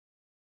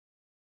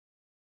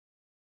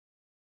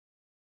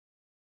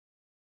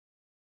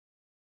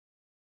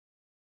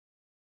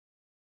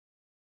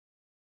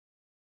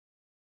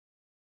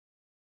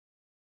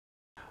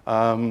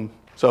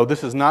So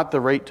this is not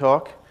the rate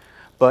talk,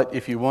 but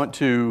if you want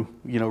to,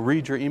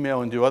 read your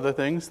email and do other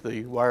things,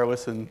 the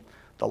wireless in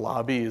the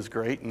lobby is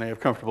great, and they have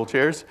comfortable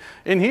chairs.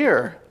 In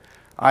here,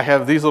 I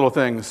have these little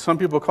things. Some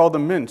people call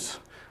them mints.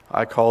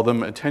 I call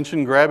them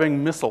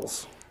attention-grabbing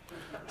missiles.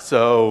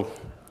 So,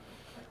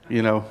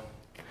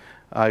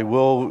 I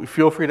will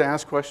feel free to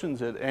ask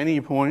questions at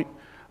any point.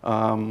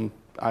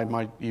 I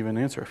might even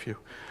answer a few.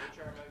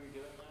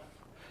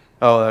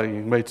 Oh,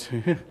 you wait.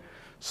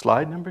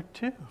 Slide number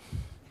 2.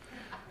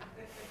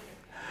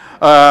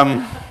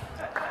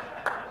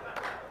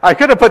 I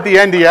could have put the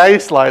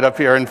NDA slide up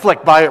here and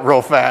flicked by it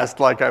real fast,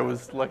 like I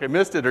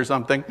missed it or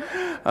something,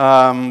 but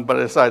I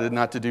decided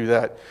not to do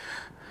that.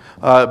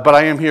 But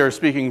I am here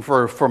speaking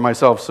for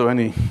myself, so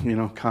any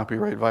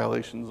copyright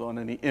violations on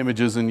any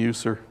images in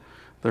use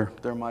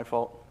they're my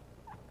fault.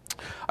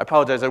 I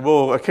apologize. I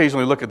will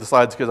occasionally look at the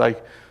slides because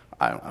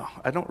I don't know.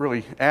 I don't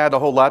really add a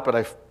whole lot, but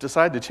I've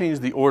decided to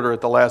change the order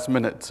at the last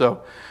minute.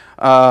 So.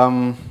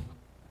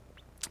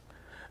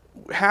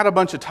 Had a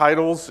bunch of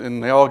titles,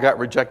 and they all got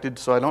rejected,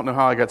 so I don't know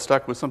how I got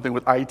stuck with something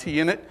with IT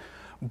in it.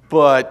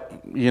 But,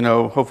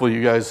 hopefully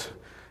you guys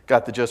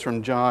got the gist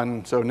from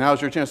John. So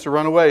now's your chance to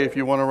run away if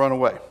you want to run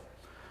away.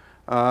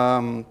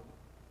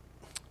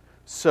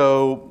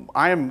 So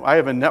I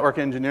have a network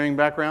engineering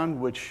background,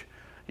 which,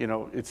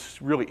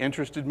 it's really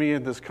interested me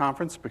in this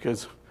conference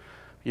because,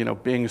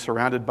 being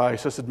surrounded by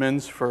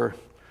sysadmins for,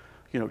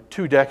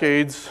 2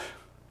 decades,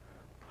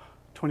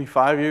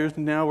 25 years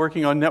now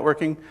working on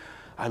networking,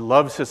 I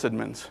love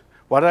sysadmins.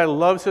 Why did I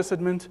love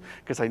sysadmins?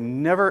 Because I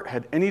never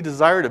had any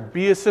desire to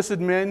be a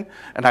sysadmin,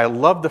 and I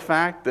love the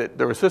fact that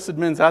there were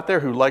sysadmins out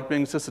there who like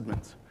being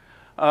sysadmins.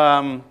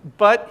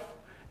 But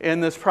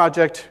in this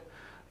project,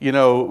 it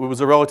was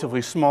a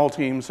relatively small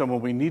team, so when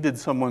we needed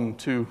someone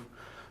to,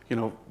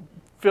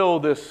 fill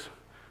this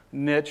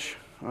niche,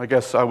 I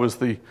guess I was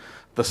the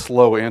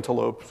slow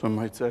antelope, some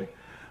might say,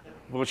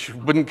 which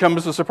wouldn't come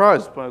as a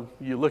surprise by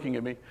you looking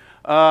at me.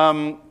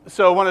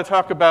 So I want to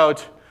talk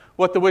about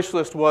what the wish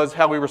list was,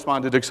 how we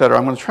responded, et cetera.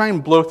 I'm going to try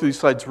and blow through these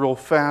slides real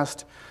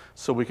fast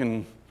so we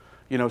can,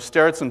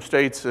 stare at some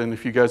states, and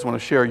if you guys want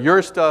to share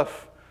your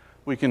stuff,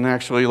 we can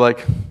actually,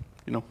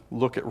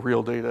 look at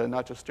real data and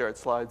not just stare at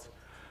slides.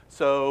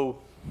 So,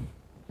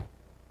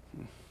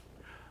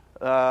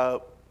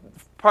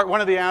 part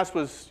one of the asks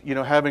was,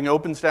 having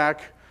OpenStack,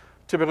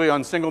 typically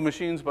on single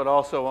machines, but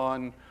also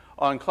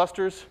on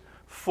clusters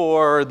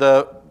for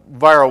the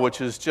viral,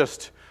 which is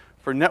just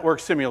for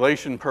network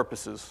simulation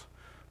purposes.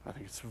 I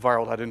think it's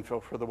viral.info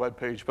for the web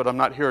page, but I'm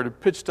not here to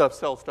pitch stuff,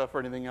 sell stuff, or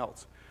anything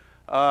else.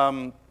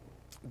 But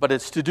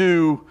it's to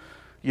do,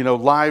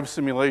 live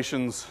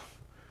simulations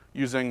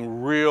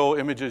using real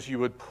images you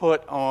would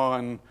put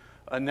on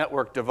a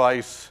network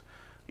device,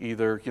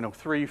 either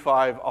 3,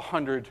 5,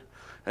 100,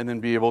 and then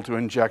be able to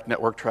inject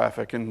network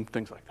traffic and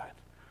things like that.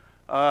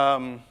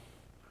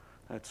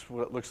 That's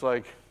what it looks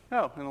like.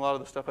 Oh, and a lot of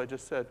the stuff I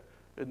just said,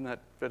 isn't that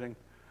fitting?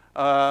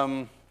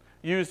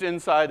 Used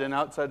inside and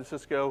outside of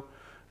Cisco,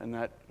 and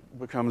that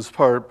becomes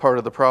part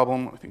of the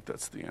problem. I think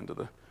that's the end of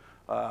the,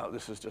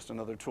 this is just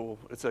another tool.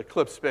 It's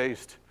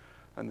Eclipse-based,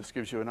 and this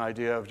gives you an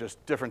idea of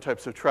just different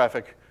types of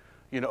traffic,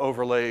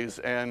 overlays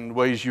and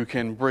ways you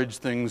can bridge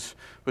things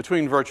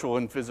between virtual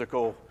and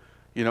physical,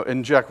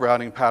 inject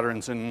routing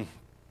patterns and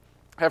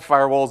have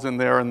firewalls in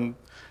there and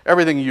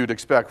everything you'd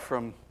expect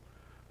from,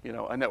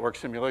 a network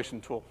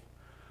simulation tool.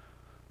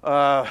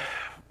 The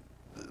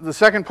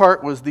second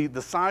part was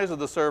the size of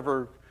the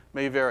server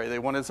may vary. They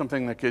wanted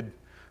something that could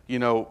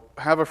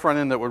have a front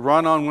end that would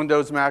run on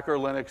Windows, Mac, or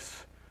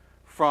Linux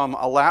from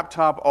a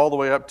laptop all the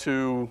way up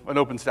to an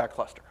OpenStack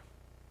cluster.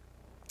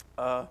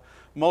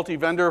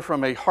 Multi-vendor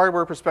from a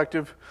hardware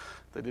perspective,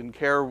 they didn't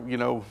care,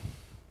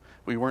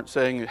 we weren't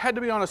saying it had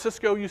to be on a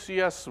Cisco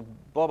UCS,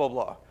 blah, blah,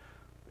 blah.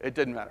 It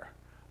didn't matter.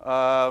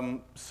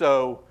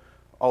 So,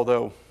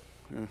 although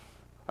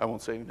I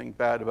won't say anything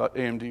bad about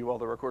AMD while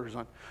the recorder's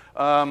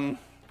on.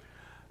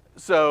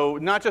 So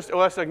not just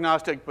OS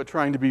agnostic, but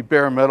trying to be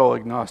bare metal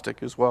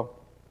agnostic as well.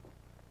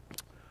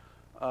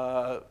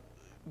 The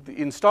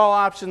install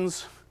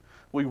options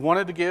we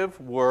wanted to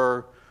give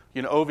were,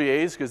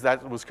 OVAs, because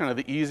that was kind of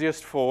the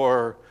easiest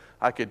for,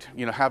 I could,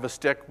 have a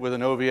stick with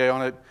an OVA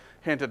on it,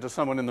 hand it to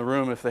someone in the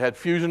room if they had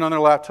Fusion on their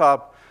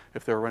laptop,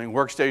 if they were running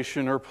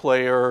Workstation or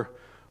Player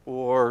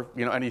or,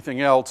 anything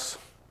else,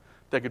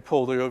 they could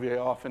pull the OVA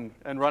off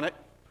and run it.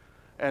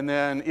 And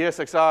then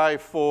ESXi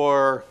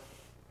for,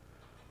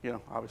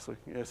 obviously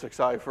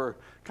ESXi for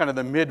kind of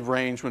the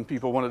mid-range when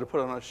people wanted to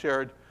put it on a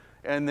shared.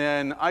 And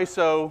then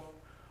ISO,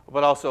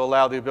 but also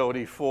allow the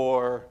ability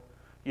for,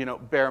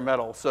 bare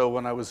metal. So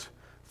when I was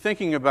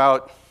thinking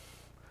about,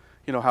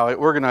 how I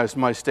organized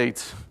my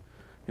states,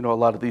 a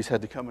lot of these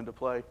had to come into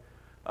play.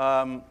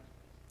 The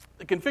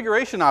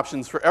configuration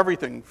options for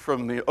everything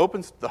from the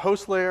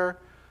host layer,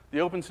 the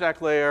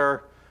OpenStack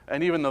layer,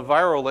 and even the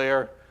viral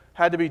layer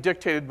had to be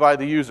dictated by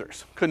the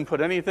users. Couldn't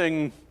put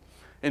anything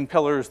in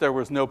pillars, there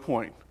was no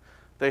point.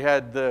 They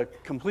had the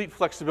complete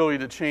flexibility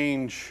to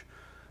change,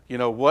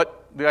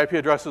 what the IP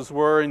addresses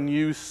were in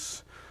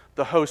use,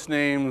 the host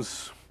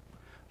names,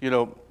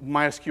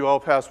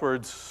 MySQL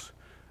passwords,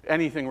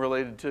 anything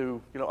related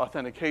to,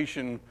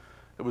 authentication.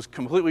 It was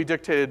completely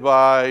dictated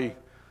by,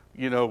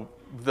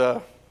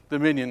 the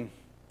minion.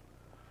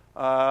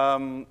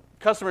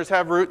 Customers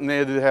have root, and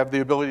they have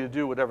the ability to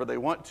do whatever they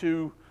want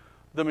to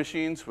the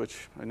machines,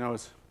 which I know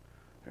is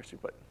actually,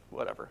 but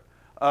whatever.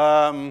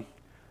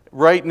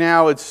 Right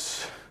now, it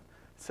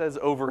says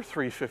over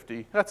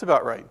 350. That's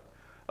about right.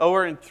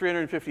 Over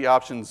 350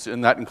 options,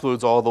 and that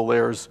includes all the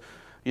layers,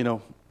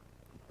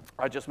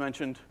 I just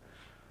mentioned.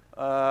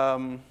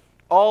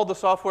 All the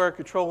software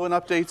control and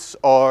updates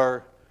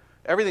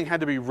everything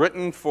had to be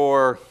written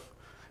for,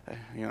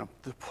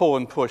 the pull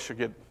and push to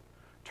get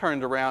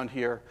turned around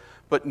here.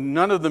 But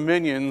none of the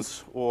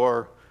minions,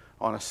 or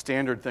on a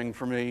standard thing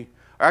for me,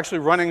 are actually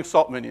running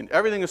Salt minion.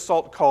 Everything is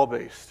Salt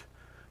call-based.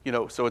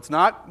 So it's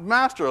not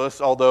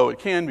masterless, although it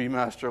can be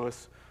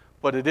masterless,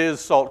 but it is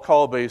Salt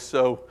call-based,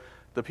 so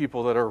the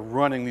people that are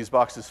running these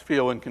boxes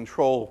feel in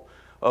control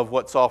of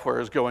what software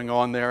is going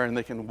on there, and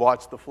they can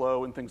watch the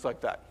flow and things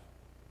like that.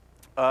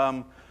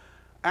 I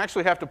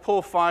actually have to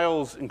pull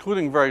files,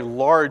 including very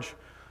large,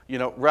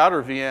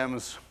 router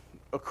VMs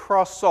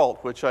across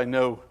Salt, which I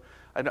know,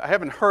 I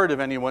haven't heard of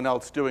anyone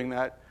else doing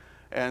that.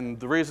 And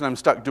the reason I'm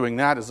stuck doing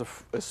that as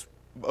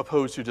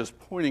opposed to just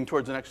pointing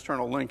towards an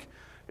external link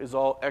is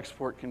all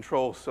export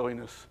control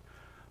silliness.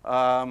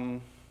 The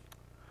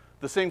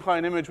same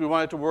client image, we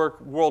want it to work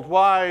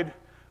worldwide.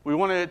 We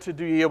wanted it to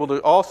be able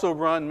to also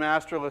run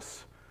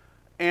masterless.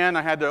 And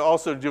I had to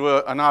also do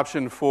an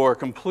option for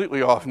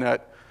completely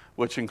off-net,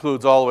 which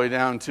includes all the way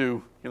down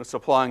to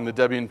supplying the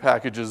Debian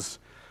packages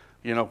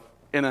in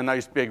a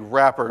nice big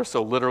wrapper,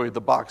 so literally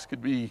the box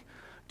could be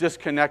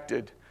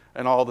disconnected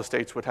and all the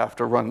states would have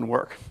to run and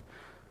work.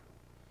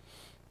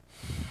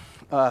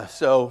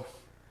 So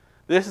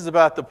this is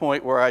about the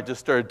point where I just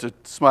started to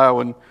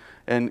smile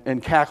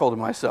and cackle to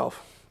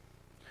myself.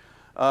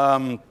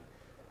 And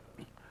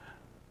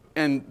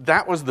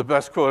that was the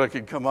best quote I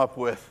could come up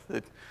with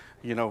that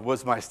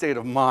was my state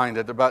of mind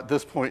at about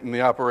this point in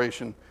the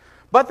operation.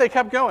 But they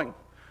kept going.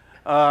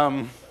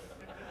 And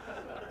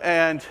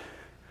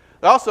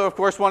they also, of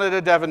course, wanted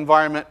a dev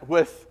environment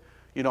with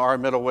our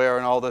middleware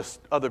and all this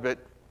other bit,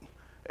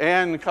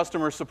 and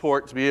customer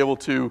support to be able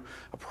to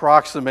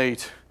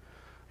approximate,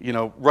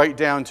 right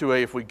down to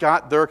if we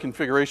got their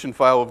configuration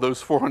file of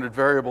those 400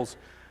 variables,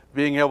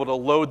 being able to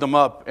load them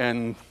up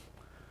and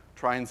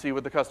try and see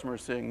what the customer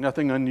is seeing.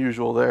 Nothing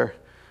unusual there,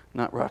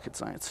 not rocket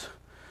science.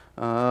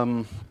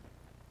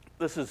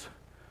 This is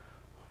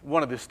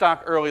one of the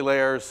stock early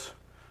layers.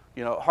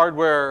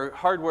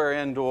 Hardware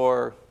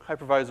and/or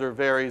hypervisor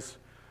varies.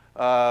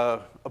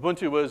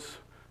 Ubuntu was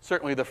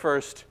certainly the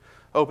first.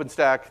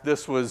 OpenStack,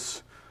 this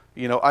was,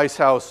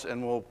 Icehouse,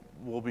 and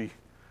we'll be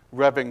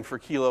revving for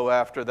Kilo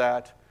after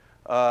that.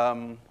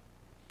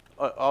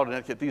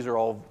 AutoNetKit, these are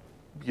all,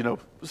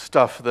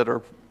 stuff that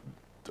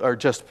are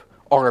just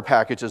R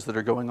packages that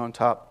are going on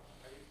top.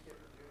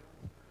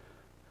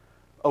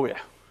 Oh yeah.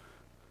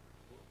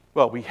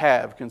 Well, we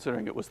have,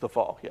 considering it was the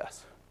fall,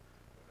 yes.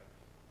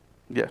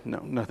 Yeah, no,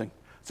 nothing.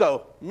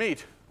 So,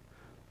 meet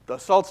the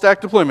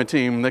SaltStack deployment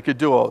team that could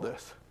do all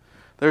this.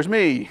 There's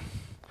me,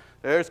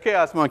 there's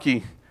Chaos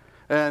Monkey,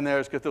 and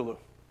there's Cthulhu.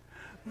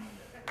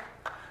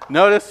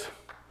 Notice,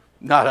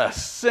 not a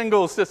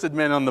single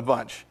sysadmin on the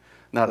bunch.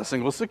 Not a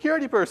single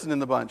security person in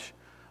the bunch.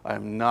 I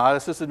am not a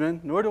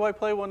sysadmin, nor do I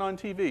play one on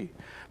TV.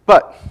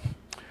 But,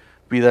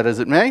 be that as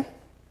it may,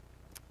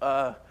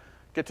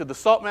 get to the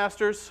Salt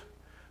masters.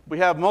 We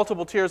have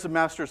multiple tiers of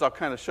masters. I'll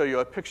kind of show you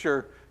a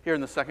picture here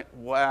in a second.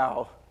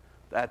 Wow,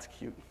 that's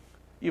cute.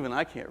 Even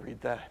I can't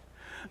read that.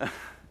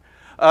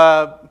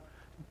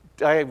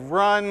 I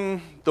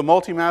run the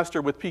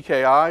multi-master with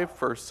PKI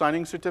for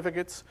signing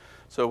certificates.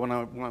 So when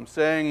I'm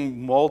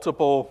saying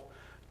multiple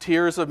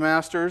tiers of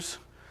masters,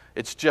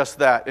 it's just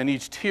that. And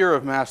each tier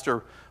of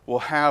master will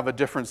have a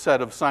different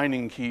set of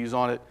signing keys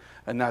on it,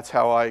 and that's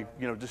how I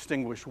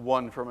distinguish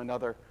one from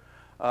another.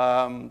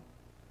 I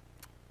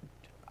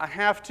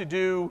have to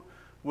do,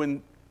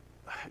 when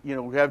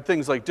we have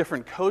things like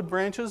different code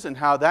branches and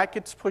how that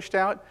gets pushed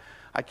out,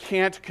 I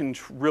can't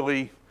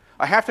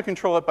I have to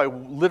control it by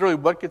literally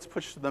what gets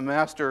pushed to the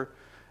master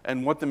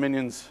and what the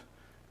minions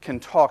can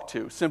talk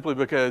to, simply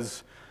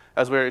because,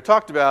 as we already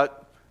talked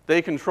about,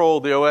 they control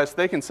the OS.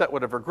 They can set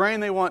whatever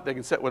grain they want. They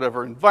can set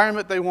whatever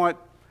environment they want.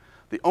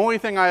 The only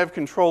thing I have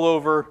control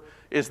over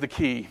is the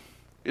key,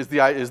 is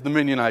the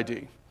minion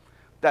ID.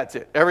 That's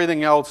it.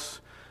 Everything else,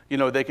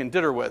 they can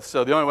ditter with.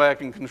 So the only way I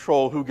can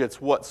control who gets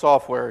what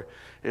software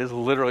is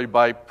literally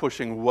by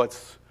pushing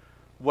what's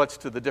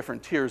to the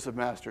different tiers of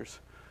masters.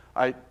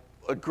 A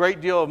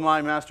great deal of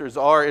my masters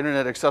are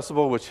internet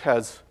accessible, which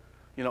has,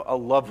 a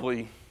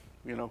lovely,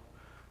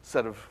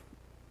 set of,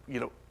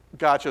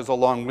 gotchas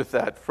along with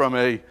that. From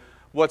a,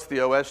 what's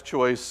the OS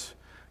choice,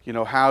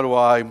 how do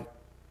I,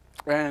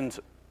 and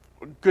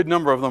a good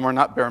number of them are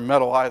not bare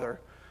metal either.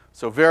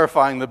 So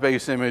verifying the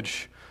base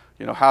image,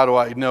 how do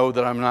I know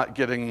that I'm not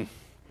getting,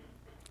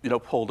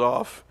 pulled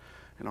off,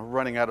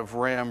 running out of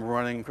RAM,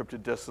 running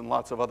encrypted disks, and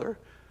lots of other,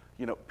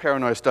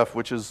 paranoid stuff,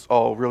 which is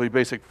all really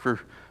basic for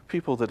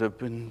people that have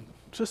been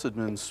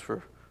sysadmins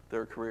for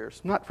their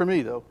careers. Not for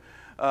me, though.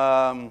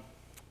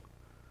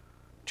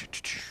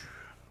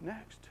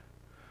 Next.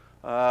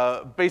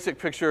 Basic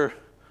picture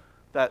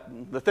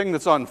that the thing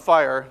that's on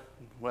fire,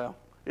 well,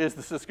 is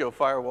the Cisco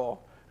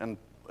firewall. And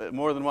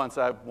more than once,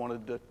 I've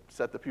wanted to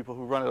set the people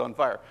who run it on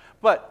fire.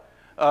 But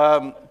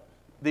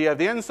the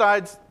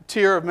inside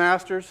tier of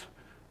masters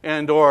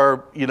and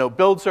or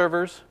build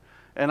servers,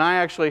 and I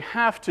actually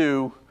have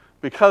to,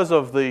 because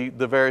of the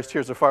various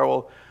tiers of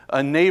firewall,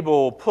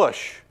 enable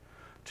push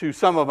to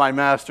some of my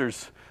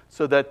masters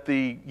so that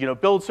the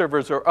build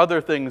servers or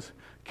other things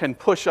can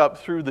push up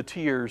through the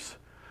tiers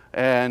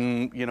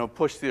and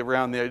push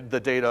around the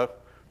data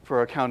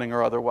for accounting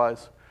or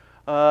otherwise.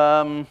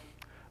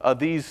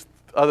 These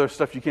other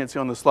stuff you can't see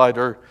on the slide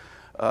are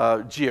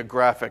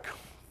geographic.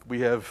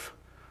 We have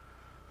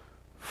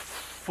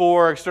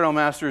 4 external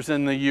masters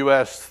in the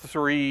US,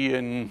 3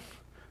 in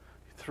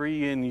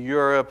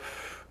Europe,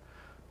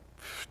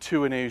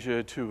 2 in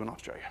Asia, 2 in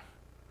Australia.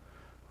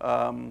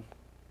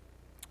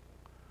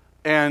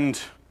 And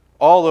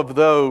all of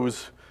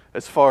those,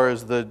 as far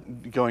as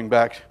going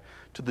back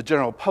to the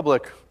general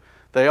public,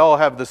 they all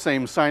have the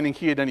same signing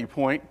key at any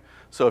point.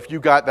 So if you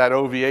got that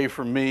OVA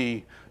from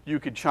me, you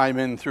could chime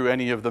in through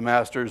any of the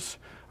masters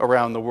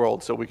around the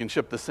world. So we can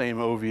ship the same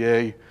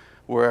OVA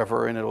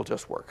wherever, and it'll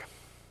just work.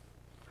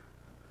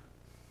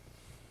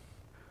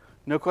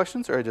 No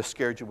questions, or I just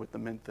scared you with the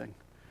Mint thing?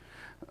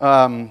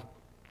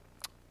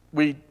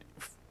 We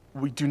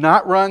do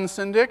not run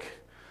Syndic.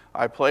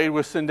 I played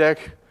with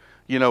Syndic,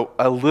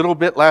 a little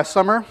bit last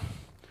summer,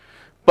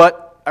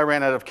 but I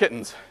ran out of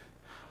kittens.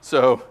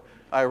 So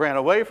I ran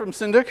away from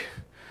Syndic,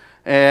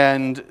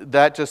 and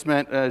that just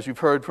meant, as you've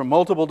heard from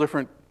multiple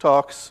different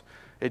talks,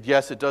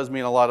 yes, it does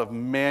mean a lot of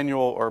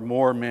manual or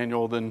more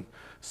manual than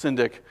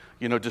Syndic,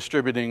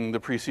 distributing the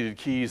preceded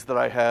keys that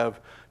I have,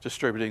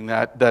 distributing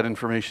that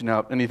information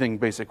out, anything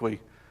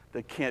basically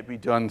that can't be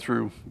done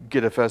through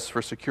GitFS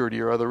for security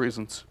or other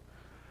reasons.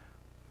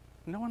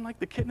 No one like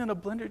the kitten in a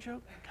blender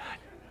joke? God.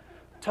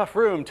 Tough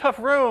room, tough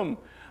room.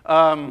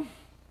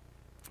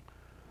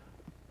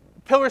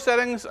 Pillar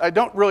settings, I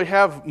don't really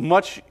have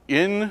much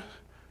in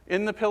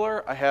the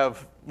pillar. I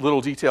have little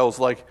details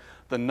like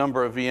the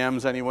number of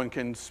VMs anyone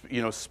can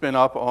spin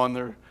up on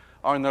their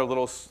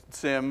little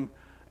SIM,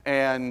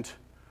 and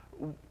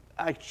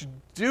I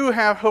do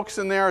have hooks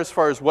in there as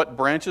far as what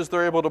branches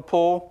they're able to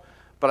pull,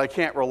 but I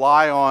can't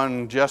rely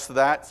on just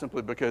that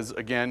simply because,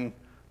 again,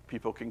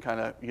 people can kind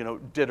of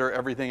ditter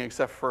everything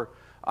except for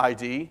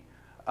ID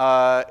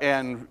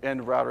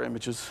and router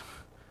images.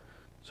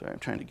 Sorry, I'm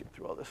trying to get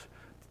through all this.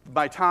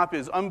 My top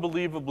is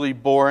unbelievably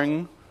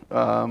boring.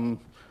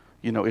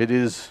 It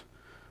is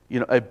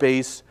a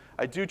base.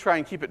 I do try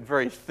and keep it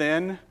very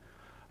thin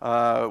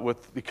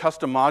with the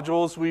custom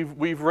modules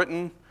we've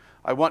written.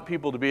 I want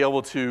people to be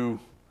able to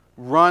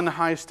run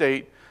high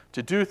state,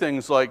 to do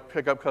things like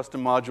pick up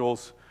custom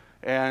modules,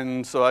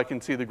 and so I can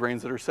see the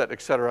grains that are set,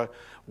 et cetera,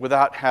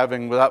 without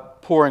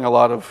pouring a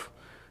lot of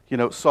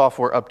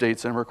software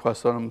updates and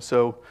requests on them.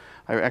 So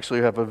I actually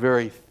have a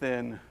very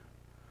thin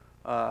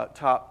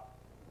top.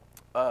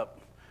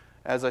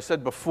 As I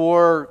said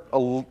before,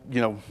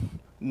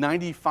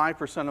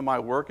 95% of my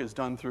work is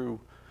done through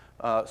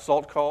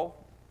SaltCall.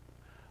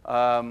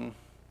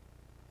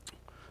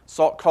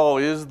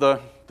 SaltCall is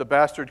the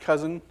bastard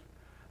cousin.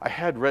 I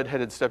had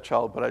redheaded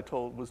stepchild, but I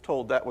was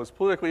told that was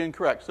politically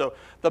incorrect. So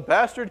the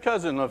bastard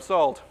cousin of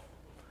Salt.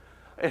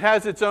 It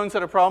has its own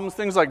set of problems.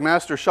 Things like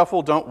master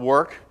shuffle don't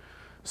work.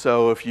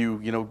 So if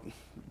you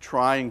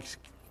trying,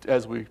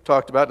 as we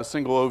talked about, a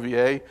single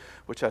OVA,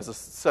 which has a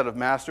set of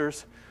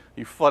masters,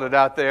 you flood it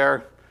out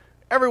there,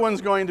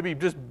 everyone's going to be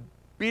just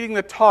beating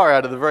the tar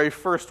out of the very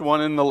first one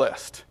in the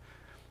list.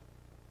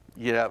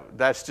 Yeah,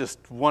 that's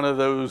just one of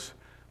those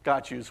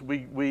got-yous.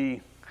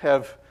 We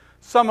have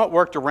somewhat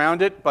worked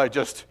around it by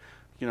just,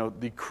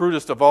 the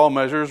crudest of all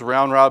measures,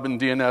 round-robin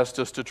DNS,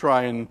 just to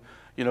try and,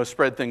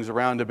 spread things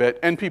around a bit.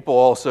 And people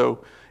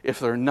also, if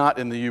they're not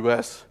in the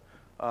US,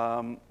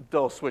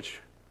 they'll switch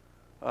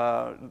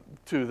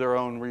to their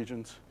own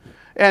regions.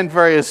 And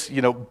various,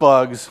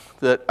 bugs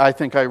that I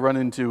think I run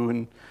into,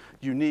 and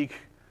unique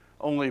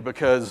only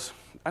because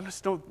I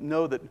just don't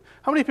know that.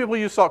 How many people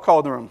use SaltCall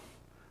in the room?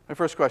 My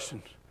first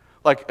question.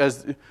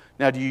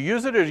 Now, do you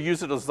use it, or do you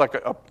use it as like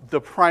the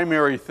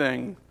primary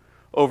thing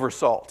over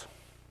Salt?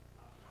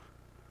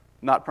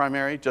 Not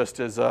primary, just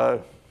as yeah,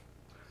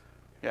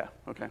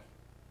 okay.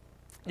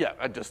 Yeah,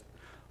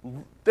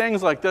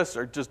 things like this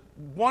are just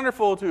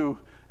wonderful to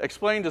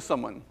explain to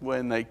someone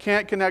when they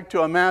can't connect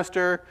to a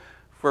master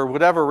for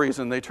whatever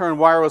reason. They turn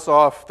wireless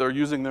off, they're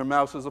using their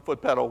mouse as a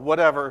foot pedal,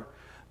 whatever.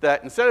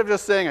 That instead of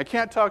just saying, I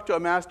can't talk to a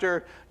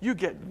master, you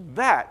get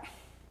that.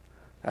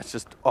 That's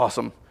just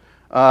awesome.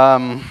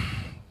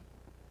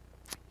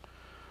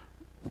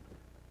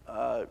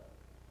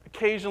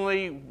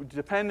 Occasionally,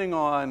 depending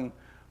on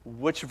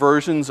which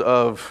versions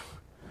of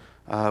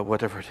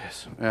whatever it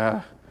is,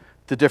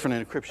 the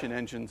different encryption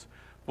engines,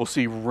 we'll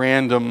see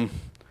random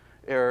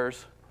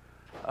errors.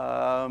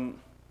 How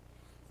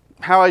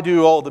I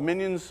do all the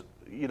minions,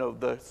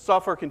 the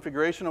software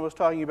configuration I was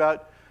talking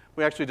about,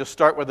 we actually just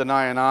start with an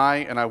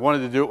INI, and I wanted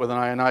to do it with an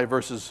INI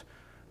versus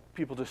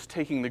people just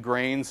taking the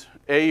grains.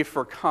 A,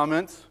 for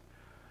comments,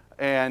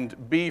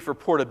 and B, for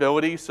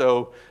portability.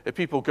 So if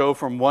people go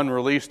from one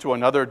release to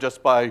another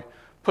just by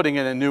putting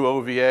in a new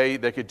OVA,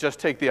 they could just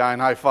take the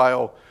INI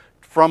file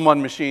from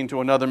one machine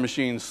to another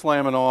machine,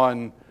 slam it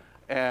on,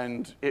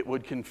 and it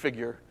would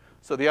configure.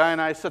 So the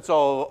INI sets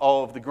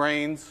all of the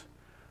grains.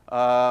 We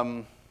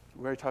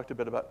already talked a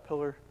bit about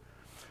pillar.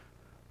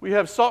 We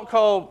have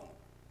SaltCall,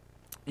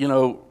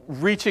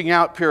 reaching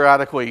out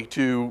periodically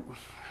to,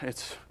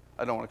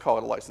 I don't want to call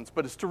it a license,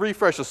 but it's to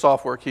refresh a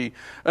software key,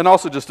 and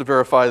also just to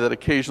verify that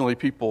occasionally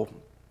people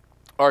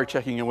are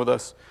checking in with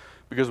us.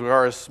 Because we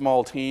are a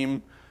small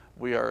team,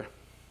 we are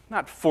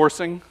not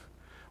forcing,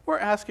 we're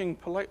asking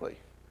politely.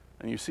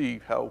 And you see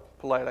how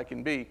polite I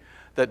can be,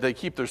 that they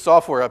keep their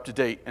software up to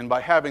date, and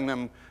by having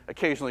them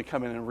occasionally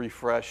come in and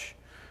refresh,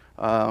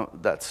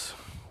 that's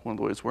one of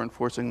the ways we're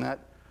enforcing that.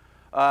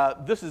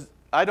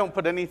 I don't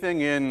put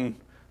anything in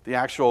the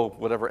actual,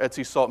 whatever,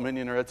 Etsy Salt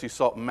Minion or Etsy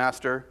Salt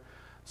Master.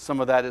 Some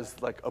of that is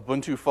like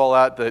Ubuntu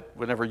fallout that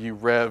whenever you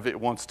rev, it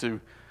wants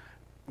to,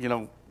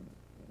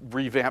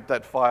 revamp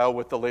that file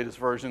with the latest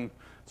version.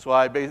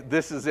 So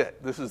this is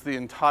it. This is the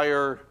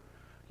entire,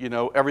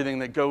 everything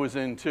that goes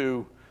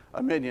into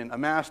a minion. A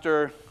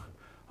master,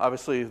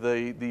 obviously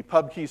the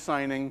pub key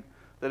signing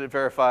that it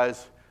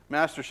verifies.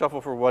 Master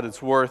shuffle for what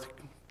it's worth.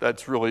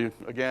 That's really,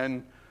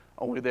 again,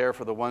 only there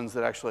for the ones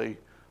that actually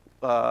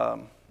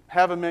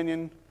have a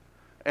minion.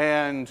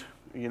 And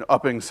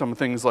upping some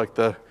things like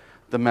the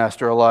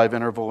master alive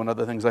interval and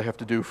other things I have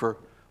to do for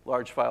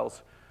large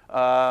files.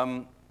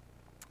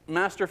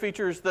 Master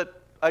features that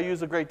I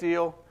use a great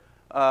deal.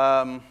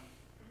 I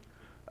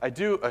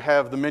do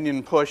have the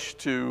minion push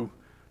to,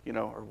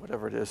 or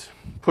whatever it is,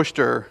 push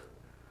dir.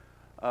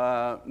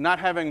 Not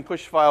having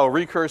push file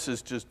recurse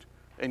is just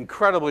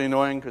incredibly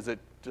annoying because it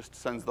just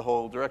sends the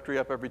whole directory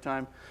up every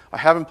time. I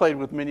haven't played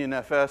with minion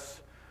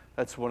FS.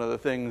 That's one of the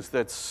things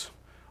that's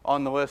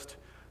on the list.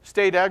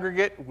 State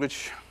aggregate,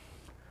 which,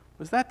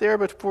 was that there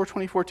before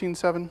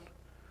 2014-7?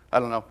 I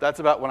don't know. That's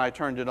about when I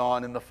turned it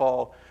on in the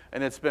fall,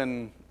 and it's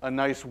been a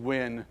nice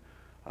win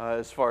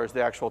as far as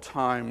the actual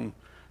time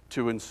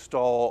to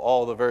install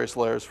all the various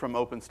layers from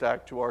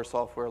OpenStack to our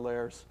software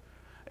layers.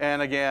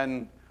 And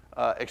again,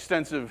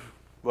 extensive,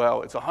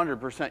 well, it's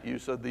 100%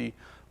 use of the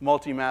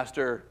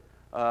multi-master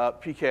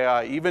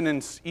PKI.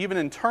 Even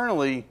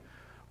internally,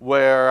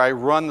 where I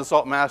run the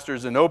Salt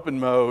Masters in open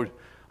mode,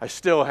 I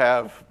still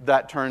have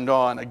that turned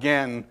on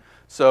again.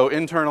 So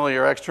internally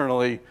or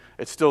externally,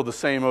 it's still the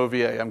same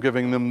OVA. I'm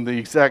giving them the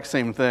exact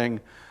same thing,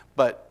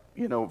 but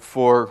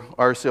for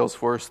our sales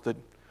force that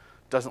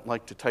doesn't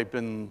like to type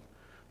in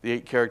the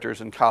 8 characters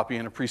and copy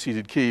in a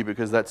preceded key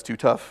because that's too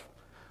tough,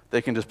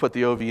 they can just put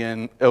the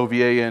OVA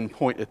in,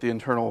 point at the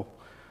internal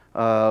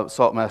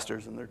Salt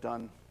Masters, and they're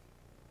done.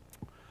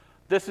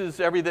 This is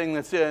everything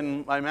that's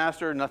in my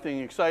master, nothing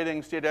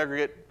exciting. State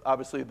aggregate,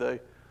 obviously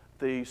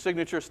the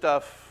signature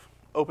stuff,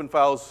 open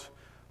files,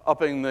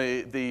 upping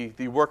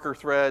the worker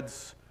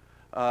threads.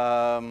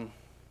 Yeah,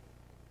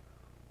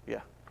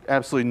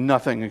 absolutely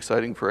nothing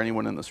exciting for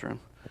anyone in this room.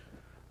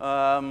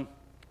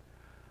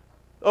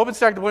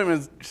 OpenStack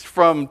deployment is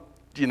from,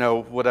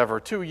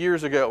 2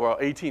 years ago, well,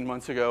 18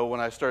 months ago when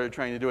I started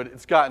trying to do it.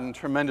 It's gotten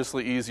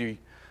tremendously easy.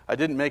 I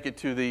didn't make it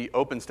to the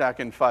OpenStack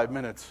in 5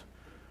 minutes.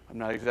 I'm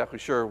not exactly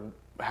sure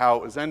how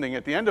it was ending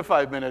at the end of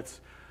 5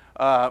 minutes,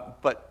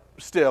 but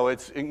still,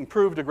 it's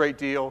improved a great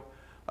deal.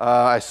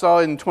 I saw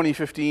in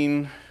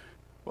 2015,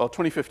 well,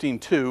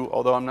 2015-2,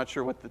 although I'm not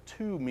sure what the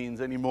 2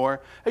 means anymore.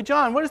 Hey,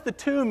 John, what does the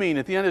 2 mean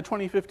at the end of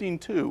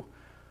 2015-2?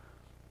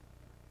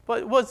 But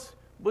it was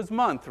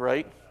month,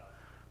 right?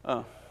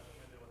 Oh.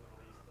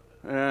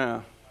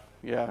 Yeah.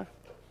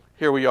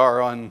 Here we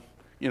are on,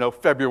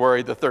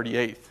 February the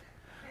 38th.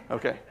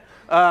 Okay.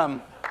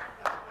 I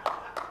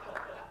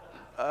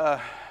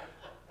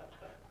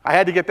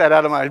had to get that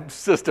out of my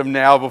system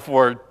now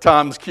before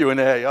Tom's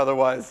Q&A.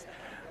 Otherwise,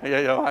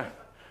 I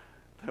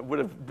would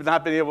have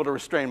not been able to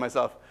restrain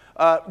myself.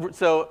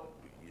 So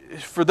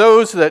for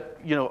those that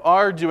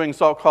are doing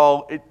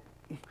SaltCall, it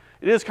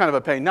is kind of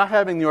a pain. Not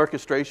having the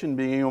orchestration,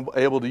 being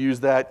able to use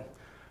that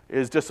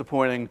is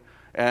disappointing.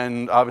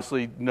 And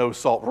obviously no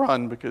salt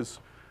run because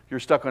you're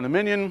stuck on a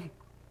minion.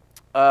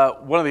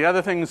 One of the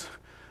other things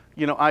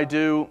I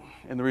do,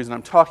 and the reason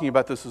I'm talking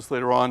about this is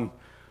later on,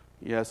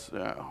 yes,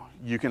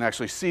 you can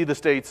actually see the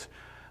states.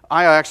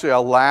 I actually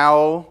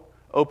allow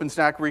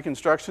OpenStack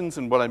reconstructions,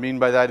 and what I mean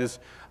by that is,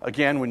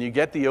 again, when you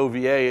get the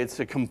OVA, it's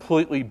a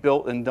completely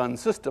built and done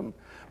system,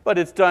 but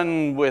it's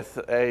done with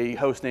a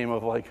host name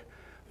of like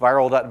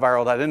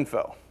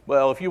viral.viral.info.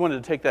 Well, if you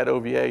wanted to take that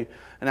OVA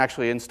and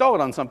actually install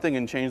it on something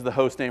and change the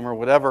host name or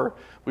whatever,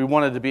 we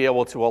wanted to be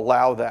able to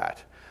allow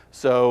that.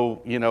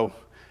 So,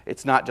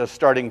 it's not just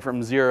starting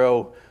from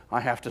zero.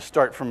 I have to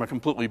start from a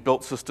completely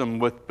built system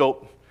with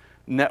built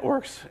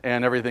networks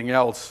and everything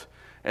else,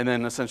 and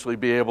then essentially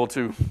be able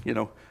to,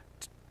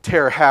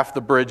 tear half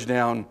the bridge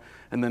down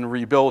and then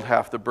rebuild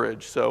half the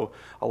bridge. So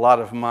a lot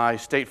of my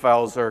state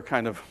files are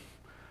kind of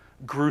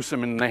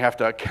gruesome, and they have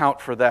to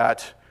account for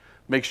that,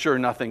 make sure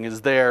nothing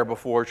is there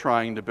before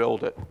trying to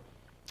build it.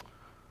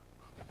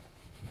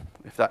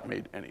 If that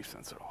made any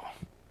sense at all.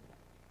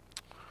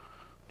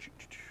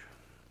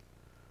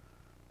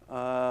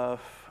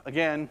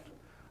 Again,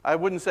 I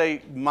wouldn't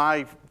say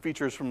my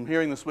features from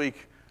hearing this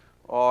week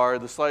are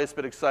the slightest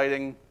bit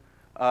exciting.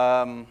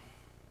 I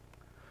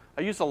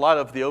use a lot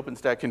of the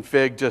OpenStack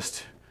config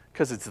just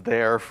because it's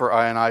there for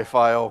INI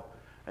file,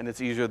 and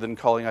it's easier than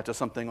calling out to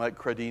something like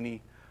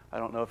Cradini. I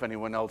don't know if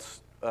anyone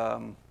else,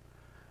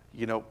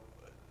 you know,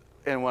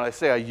 and when I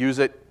say I use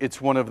it,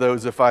 it's one of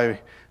those, if I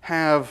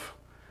have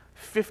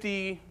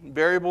 50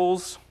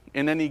 variables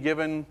in any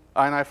given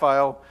INI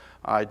file,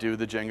 I do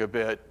the Jenga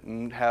bit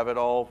and have it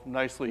all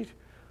nicely,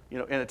 you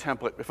know, in a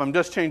template. If I'm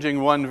just changing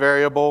one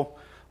variable,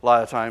 a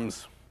lot of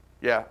times,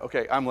 yeah,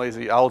 okay, I'm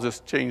lazy. I'll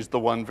just change the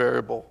one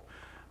variable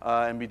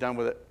and be done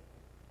with it.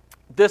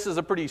 This is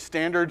a pretty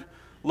standard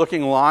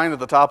looking line at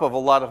the top of a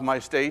lot of my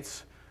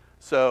states.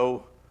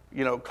 So,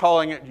 you know,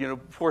 calling it, you know,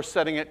 before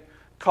setting it,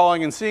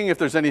 calling and seeing if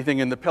there's anything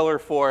in the pillar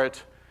for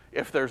it.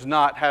 If there's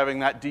not, having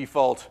that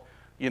default,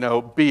 you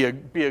know, be a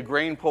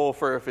grain pull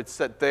for if it's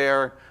set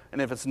there, and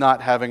if it's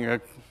not, having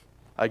a,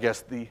 I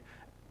guess, the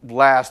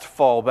last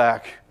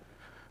fallback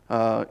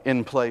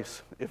in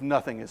place if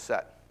nothing is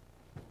set.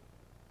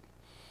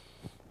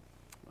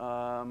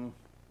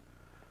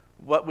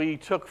 What we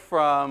took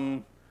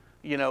from,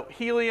 you know,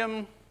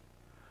 Helium,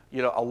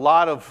 you know, a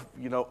lot of,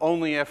 you know,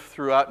 only if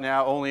throughout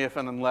now, only if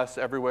and unless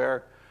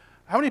everywhere.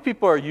 How many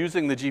people are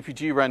using the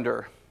GPG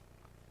render?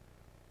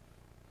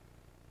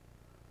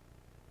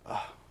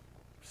 Oh,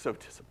 so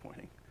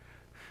disappointing.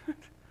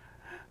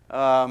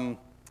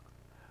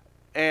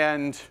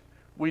 And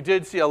we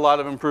did see a lot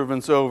of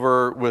improvements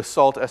over with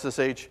Salt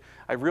SSH.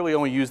 I really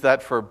only use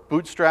that for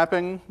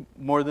bootstrapping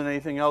more than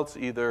anything else,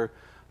 either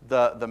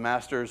the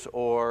masters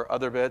or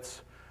other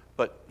bits,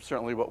 but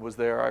certainly what was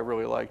there I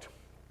really liked.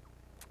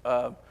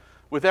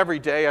 With every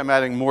day, I'm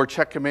adding more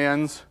check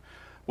commands,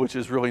 which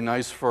is really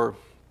nice for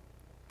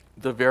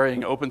the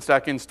varying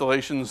OpenStack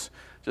installations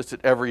just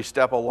at every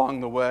step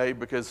along the way,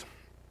 because,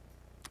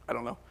 I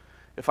don't know,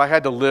 if I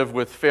had to live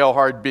with fail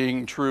hard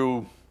being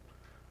true,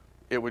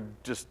 it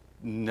would just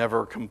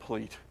never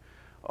complete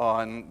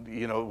on,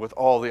 you know, with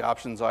all the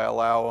options I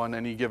allow on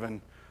any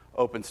given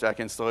OpenStack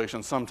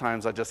installation.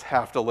 Sometimes I just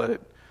have to let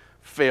it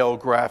fail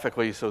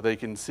graphically so they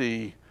can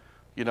see,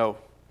 you know,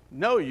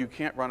 no, you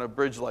can't run a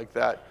bridge like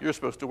that. You're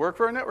supposed to work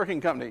for a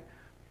networking company.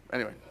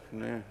 Anyway,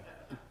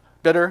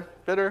 bitter,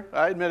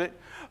 I admit it.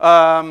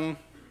 All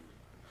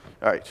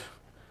right.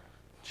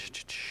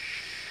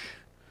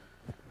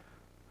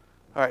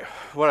 All right,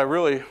 what I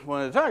really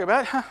wanted to talk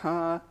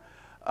about,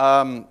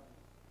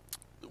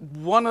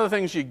 one of the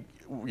things you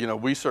know,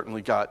 we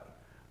certainly got,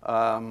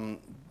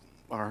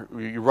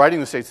 writing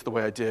the states the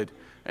way I did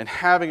and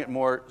having it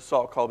more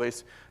salt call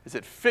based is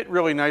it fit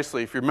really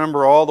nicely. If you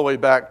remember all the way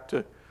back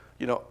to,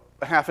 you know,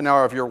 a half an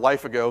hour of your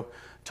life ago,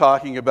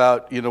 talking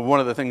about, you know, one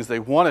of the things they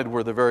wanted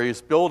were the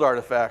various build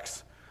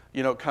artifacts,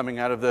 you know, coming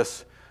out of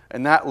this,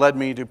 and that led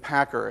me to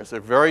Packer as a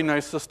very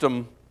nice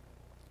system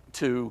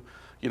to,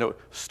 you know,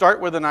 start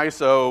with an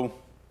ISO,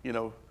 you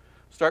know,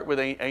 start with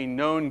a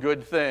known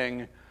good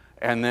thing,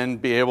 and then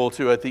be able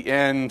to at the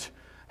end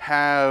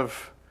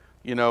have,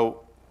 you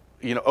know,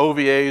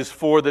 OVAs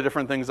for the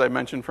different things I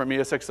mentioned from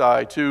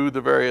ESXi to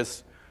the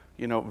various,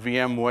 you know,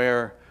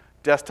 VMware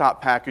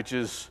desktop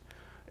packages,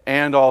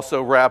 and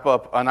also wrap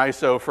up an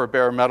ISO for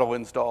bare metal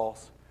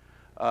installs.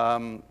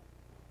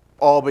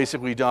 All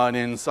basically done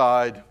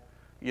inside,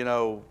 you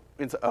know,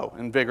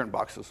 in Vagrant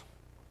boxes.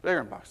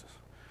 Vagrant boxes,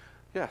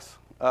 yes.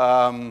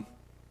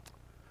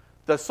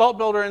 The salt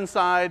builder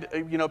inside,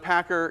 you know,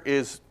 Packer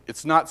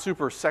it's not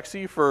super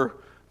sexy for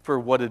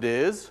what it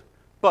is,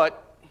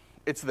 but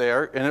it's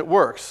there and it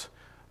works.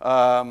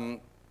 A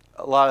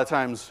lot of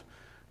times,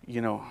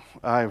 you know,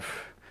 I've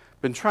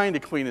been trying to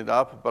clean it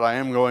up, but I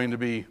am going to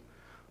be,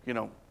 you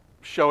know,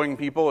 showing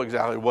people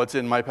exactly what's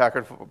in my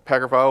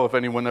Packer file if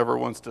anyone ever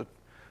wants to,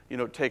 you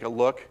know, take a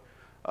look.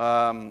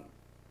 A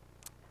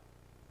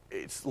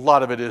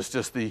lot of it is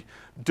just the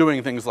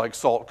doing things like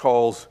salt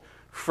calls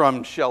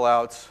from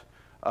shellouts,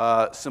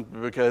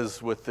 simply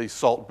because with the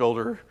salt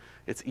builder,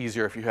 it's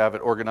easier if you have it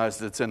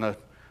organized. It's in a,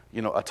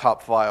 you know, a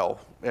top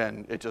file,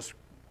 and it just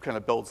kind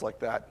of builds like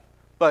that.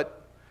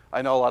 But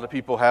I know a lot of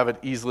people have it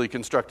easily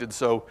constructed,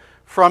 so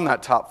from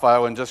that top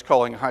file and just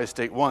calling high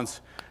state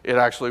once, it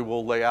actually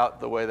will lay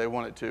out the way they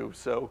want it to,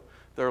 so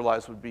their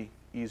lives would be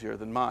easier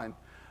than mine.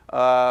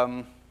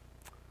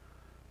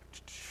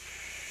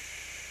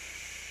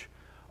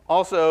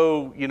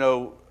 Also, you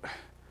know,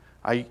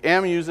 I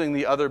am using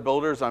the other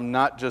builders. I'm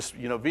not just,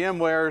 you know,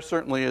 VMware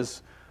certainly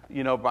is,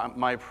 you know,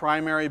 my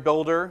primary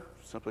builder,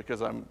 simply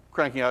because I'm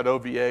cranking out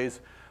OVAs,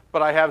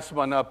 but I have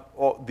spun up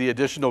all the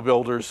additional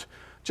builders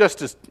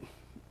just as,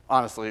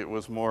 honestly, it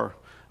was more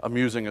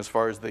amusing as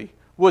far as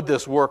would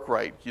this work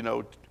right? You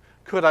know,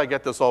 could I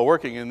get this all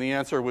working? And the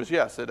answer was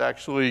yes. It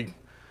actually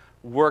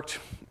worked,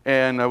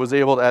 and I was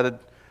able to add it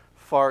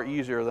far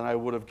easier than I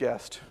would have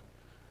guessed.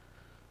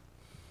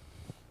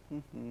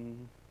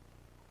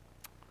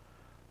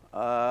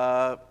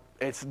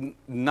 It's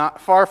not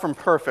far from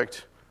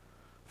perfect.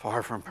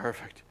 Far from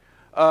perfect.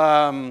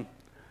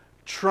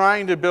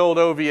 Trying to build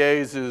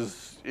OVAs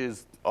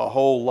is a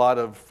whole lot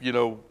of, you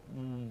know,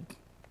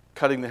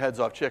 cutting the heads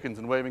off chickens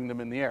and waving them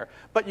in the air.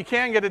 But you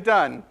can get it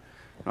done.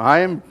 I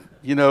am,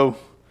 you know,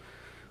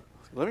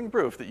 living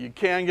proof that you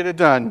can get it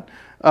done.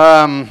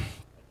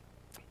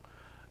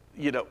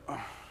 You know,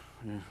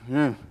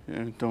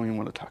 don't even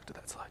want to talk to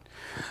that slide.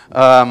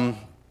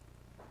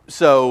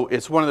 So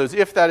it's one of those,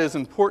 if that is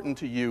important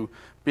to you,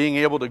 being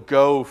able to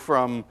go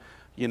from,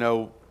 you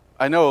know,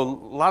 I know a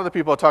lot of the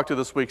people I talked to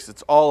this week,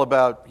 it's all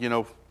about, you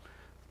know,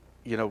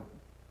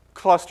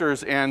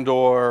 clusters and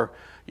or,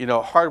 you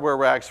know, hardware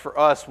racks. For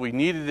us, we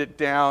needed it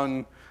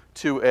down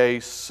to a,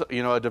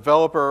 you know, a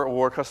developer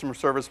or customer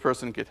service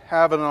person could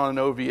have it on an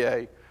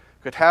OVA,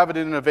 could have it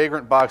in a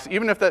Vagrant box,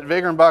 even if that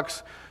Vagrant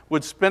box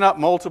would spin up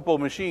multiple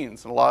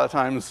machines. And a lot of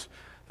times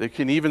they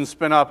can even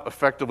spin up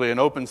effectively an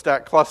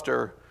OpenStack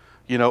cluster,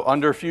 you know,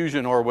 under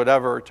Fusion or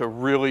whatever to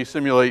really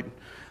simulate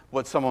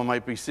what someone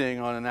might be seeing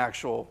on an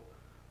actual,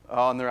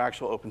 on their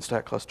actual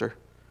OpenStack cluster.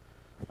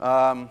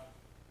 Oh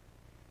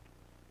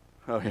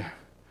yeah.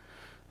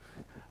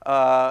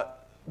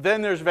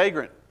 Then there's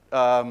Vagrant.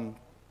 I'm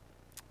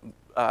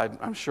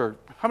sure.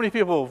 How many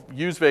people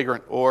use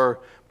Vagrant or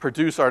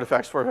produce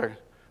artifacts for Vagrant?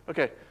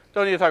 Okay,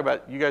 don't need to talk about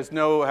it. You guys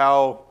know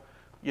how,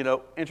 you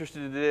know,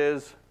 interested it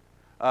is.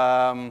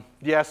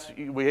 Yes,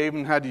 we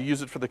even had to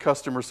use it for the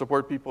customer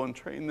support people and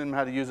train them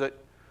how to use it.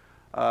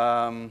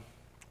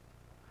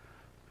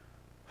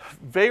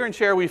 Vagrant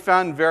Share we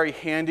found very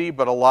handy,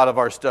 but a lot of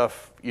our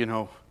stuff, you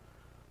know,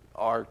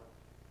 our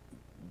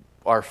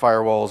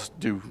firewalls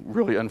do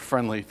really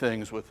unfriendly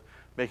things with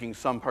making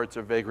some parts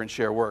of Vagrant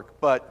Share work.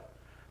 But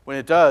when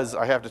it does,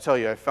 I have to tell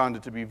you, I found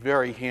it to be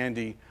very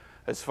handy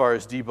as far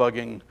as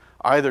debugging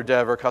either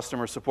dev or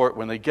customer support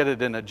when they get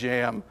it in a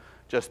jam,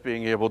 just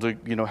being able to,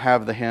 you know,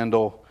 have the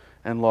handle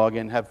and log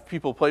in. Have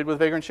people played with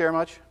Vagrant Share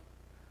much?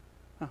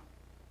 Huh.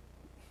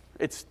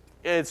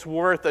 It's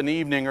worth an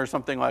evening or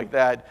something like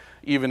that,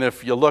 even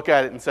if you look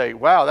at it and say,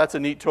 wow, that's a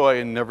neat toy,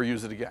 and never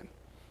use it again.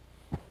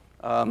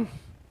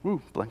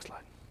 Ooh, blank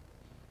slide.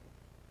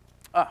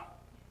 Ah.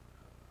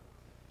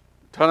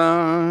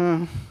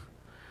 Ta-da!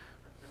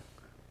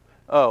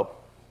 Oh.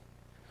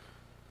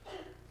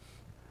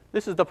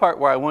 This is the part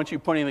where I want you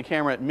pointing the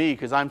camera at me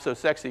because I'm so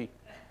sexy.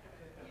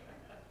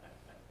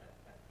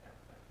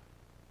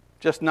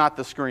 Just not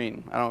the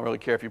screen. I don't really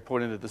care if you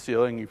point it at the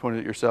ceiling, you point it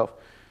at yourself.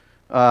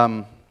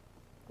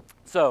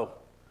 So,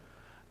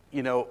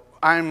 you know,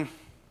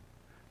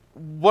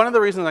 one of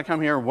the reasons I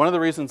come here, one of the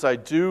reasons I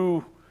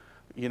do,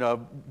 you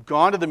know,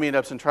 gone to the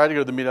meetups and try to go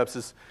to the meetups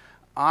is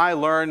I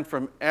learn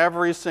from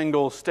every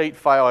single state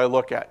file I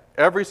look at.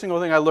 Every single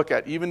thing I look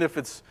at, even if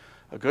it's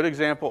a good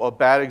example, a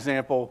bad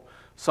example,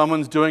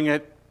 someone's doing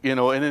it, you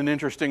know, in an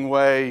interesting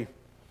way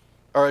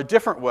or a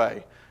different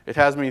way. It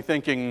has me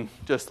thinking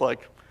just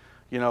like,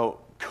 you know,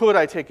 could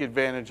I take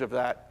advantage of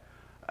that?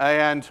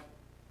 And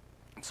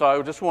so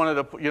I just wanted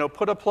to, you know,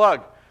 put a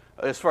plug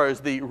as far as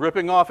the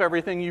ripping off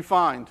everything you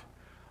find.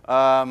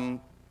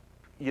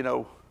 You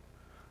know,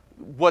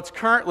 what's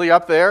currently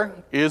up there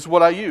is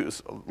what I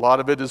use. A lot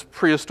of it is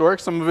prehistoric.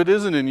 Some of it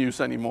isn't in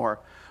use anymore.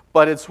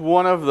 But it's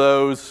one of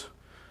those,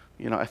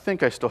 you know, I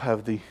think I still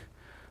have the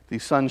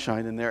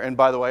sunshine in there. And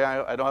by the way,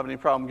 I don't have any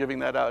problem giving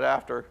that out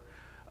after.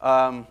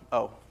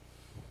 Oh,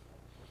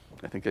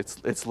 I think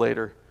it's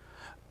later.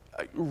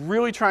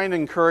 Really trying to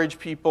encourage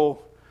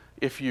people,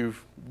 if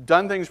you've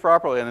done things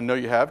properly, and I know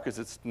you have because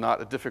it's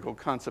not a difficult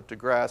concept to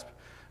grasp,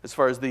 as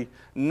far as the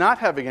not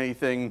having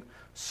anything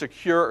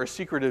secure or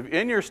secretive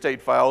in your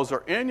state files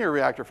or in your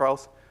reactor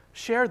files,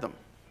 share them.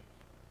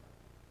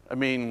 I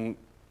mean,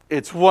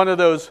 it's one of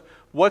those,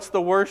 what's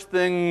the worst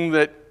thing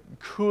that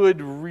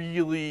could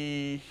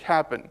really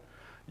happen?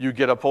 You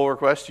get a pull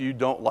request you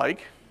don't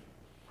like.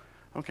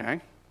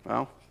 Okay,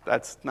 well,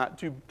 that's not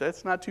too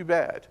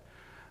bad.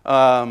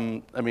 I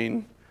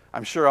mean,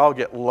 I'm sure I'll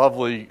get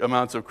lovely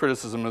amounts of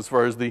criticism as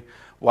far as the,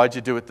 why'd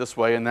you do it this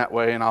way and that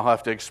way, and I'll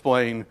have to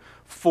explain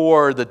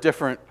for the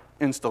different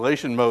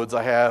installation modes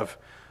I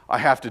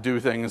have to do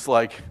things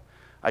like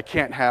I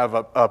can't have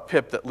a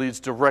pip that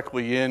leads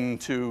directly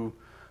into,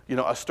 you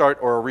know, a start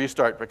or a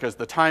restart because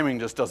the timing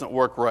just doesn't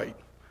work right.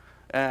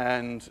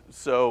 And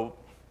so,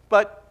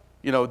 but,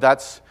 you know,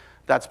 that's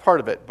part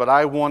of it. But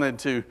I wanted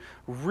to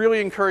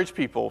really encourage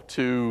people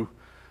to,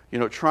 you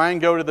know, try and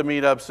go to the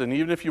meetups, and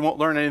even if you won't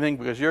learn anything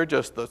because you're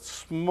just the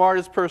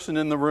smartest person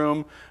in the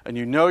room and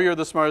you know you're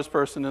the smartest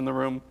person in the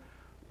room,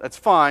 that's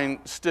fine.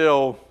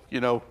 Still,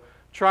 you know,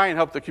 try and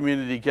help the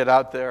community get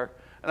out there.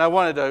 And I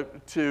wanted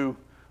to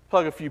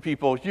plug a few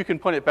people. You can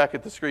point it back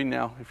at the screen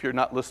now if you're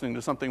not listening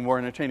to something more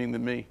entertaining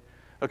than me.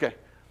 Okay.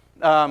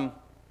 Some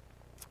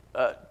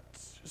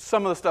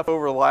of the stuff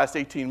over the last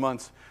 18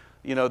 months,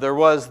 you know,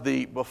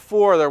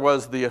 before there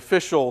was the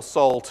official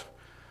Salt,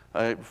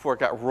 before it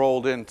got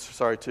rolled in,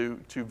 to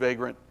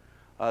Vagrant,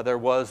 There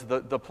was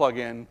the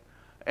plugin,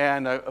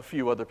 and a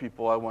few other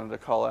people I wanted to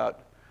call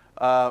out.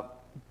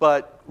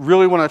 But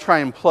really want to try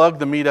and plug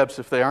the meetups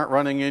if they aren't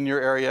running in your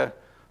area.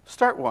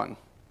 Start one.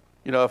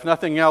 If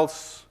nothing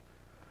else,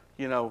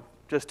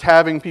 just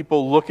having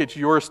people look at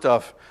your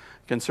stuff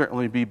can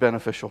certainly be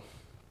beneficial.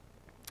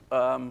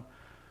 No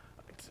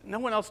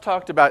one else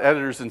talked about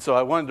editors, and so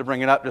I wanted to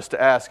bring it up just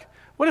to ask,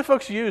 what do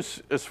folks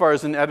use as far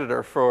as an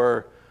editor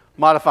for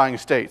modifying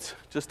states?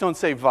 Just don't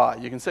say vi.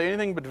 You can say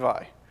anything but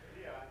vi.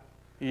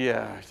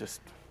 Yeah, there's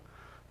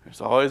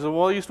always at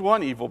least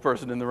one evil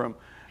person in the room.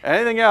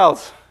 Anything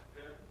else?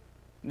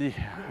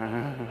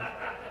 Yeah.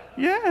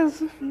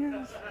 Yes,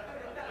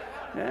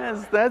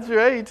 that's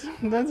right.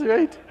 That's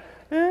right.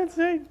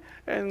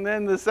 And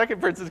then the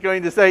second person is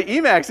going to say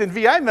Emacs in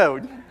VI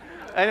mode.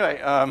 Anyway,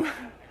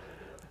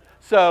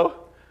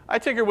 so I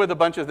tinker with a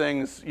bunch of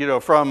things,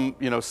 from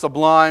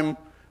Sublime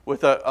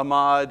with a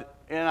mod,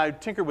 and I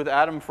tinkered with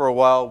Atom for a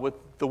while with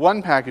the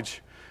one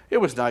package. It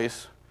was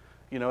nice.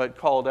 It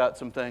called out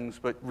some things,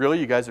 but really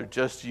you guys are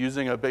just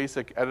using a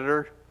basic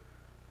editor?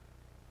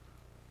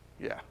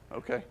 Yeah,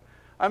 okay.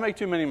 I make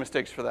too many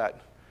mistakes for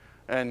that,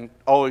 and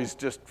always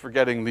just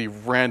forgetting the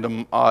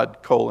random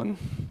odd colon.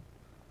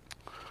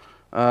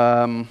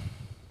 GitFS,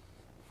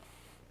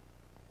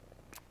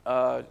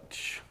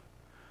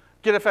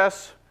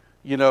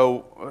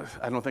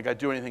 I don't think I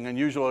do anything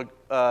unusual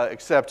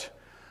except,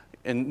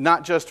 and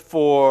not just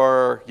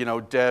for,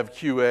 dev,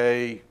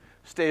 QA,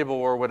 stable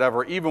or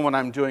whatever. Even when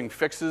I'm doing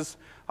fixes,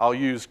 I'll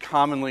use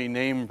commonly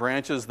named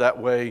branches. That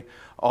way,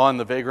 on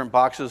the Vagrant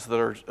boxes that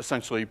are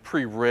essentially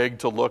pre-rigged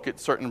to look at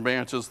certain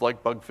branches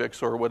like bug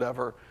fix or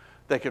whatever,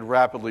 they could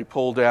rapidly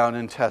pull down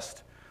and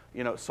test,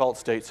 salt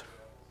states.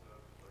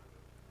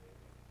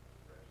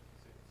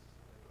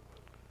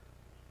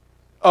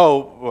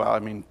 Oh, well, I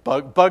mean,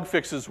 bug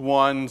fix is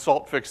one,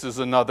 salt fix is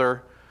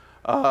another.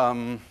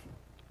 No.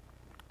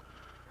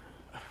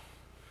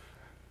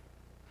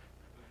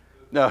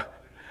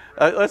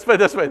 Let's put it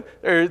this way.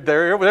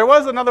 There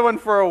was another one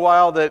for a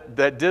while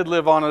that did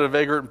live on in a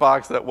Vagrant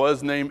box that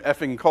was named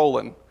effing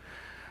colon.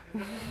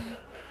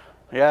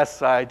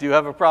 Yes, I do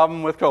have a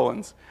problem with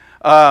colons.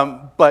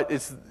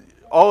 But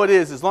all it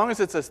is, as long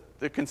as it's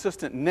a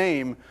consistent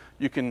name,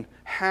 you can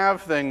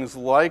have things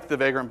like the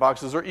Vagrant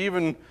boxes or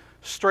even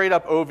straight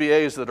up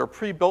OVAs that are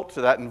pre-built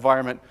to that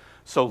environment.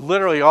 So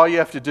literally all you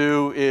have to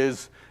do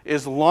is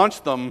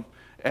launch them,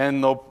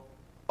 and they'll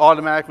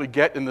automatically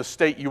get in the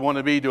state you want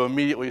to be to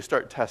immediately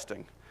start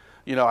testing.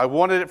 I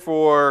wanted it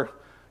for,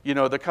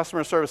 the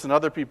customer service and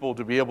other people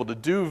to be able to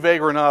do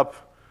Vagrant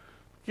up,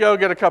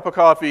 get a cup of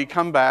coffee,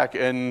 come back,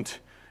 and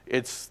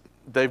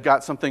they've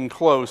got something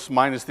close,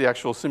 minus the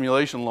actual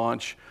simulation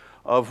launch,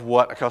 of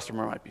what a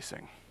customer might be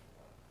seeing.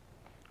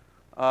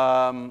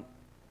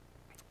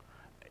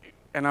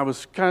 And I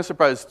was kind of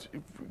surprised.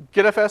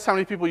 GitFS, how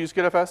many people use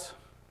GitFS?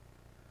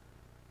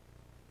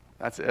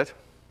 That's it.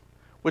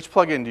 Which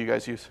plugin do you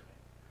guys use?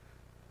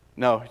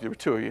 No, there were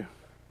two of you.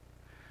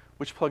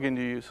 Which plugin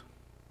do you use?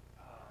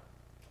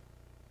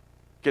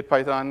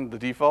 GitPython, the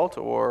default,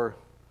 or?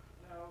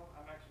 No,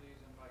 I'm actually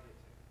using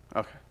Pygit 2.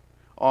 Okay.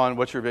 On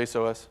what's your base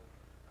OS?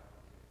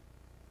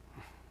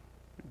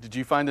 Did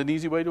you find an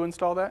easy way to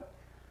install that?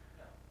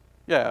 No.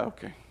 Yeah,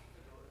 okay.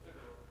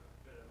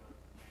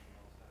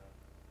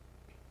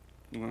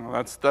 Well,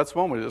 that's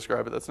one way to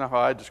describe it. That's not how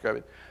I describe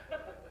it. I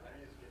use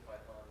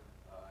GitPython.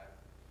 I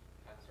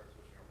kind of started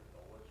switching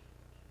over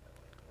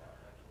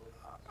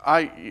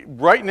to Dulwich.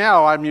 Right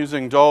now, I'm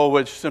using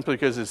Dulwich simply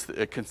because it's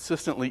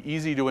consistently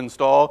easy to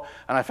install,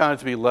 and I found it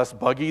to be less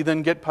buggy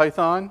than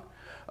GitPython.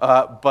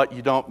 But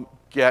you don't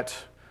get,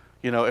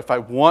 if I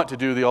want to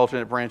do the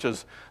alternate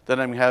branches, then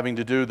I'm having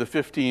to do the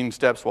 15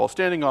 steps while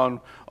standing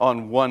on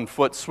one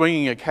foot,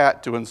 swinging a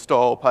cat to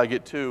install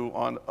Pygit 2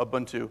 on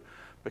Ubuntu,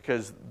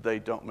 because they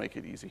don't make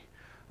it easy.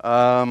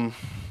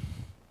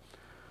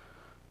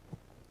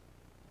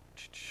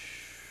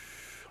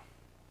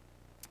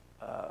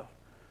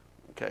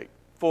 Okay,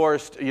 for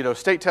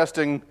state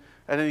testing,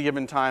 at any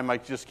given time, I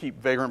just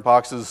keep Vagrant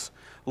boxes.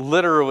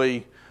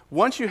 Literally,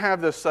 once you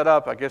have this set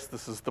up, I guess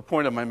this is the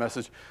point of my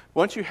message,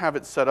 once you have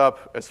it set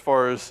up as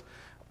far as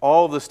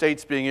all the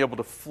states being able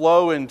to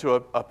flow into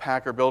a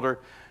Packer builder,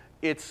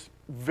 it's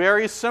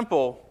very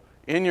simple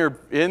in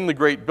the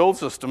great build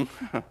system.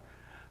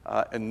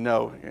 And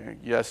no,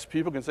 yes,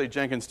 people can say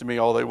Jenkins to me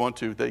all they want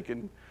to. They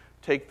can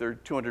take their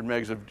 200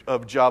 megs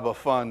of Java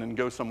fun and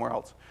go somewhere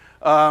else.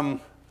 I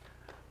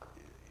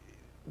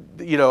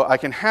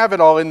can have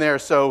it all in there.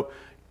 So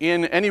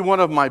in any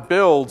one of my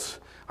builds,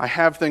 I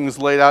have things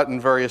laid out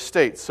in various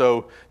states.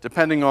 So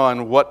depending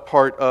on what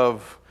part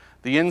of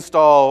the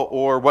install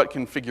or what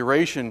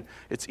configuration,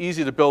 it's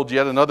easy to build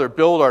yet another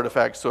build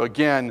artifact. So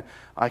again,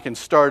 I can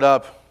start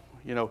up,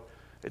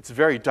 it's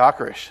very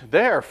Dockerish.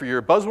 There, for your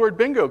buzzword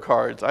bingo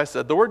cards. I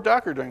said the word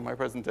Docker during my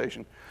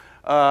presentation.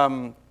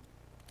 Have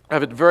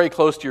it very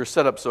close to your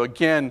setup. So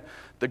again,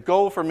 the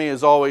goal for me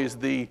is always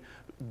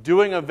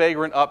doing a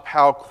Vagrant up,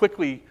 how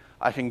quickly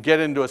I can get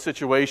into a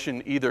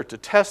situation either to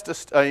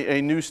test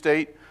a new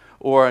state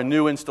or a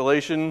new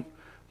installation.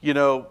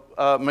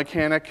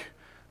 mechanic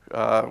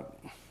or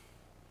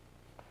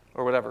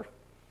whatever.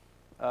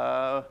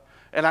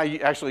 And I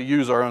actually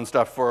use our own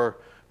stuff for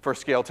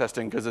scale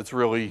testing because it's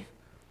really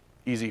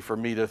easy for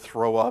me to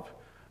throw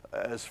up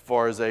as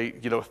far as a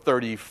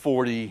 30,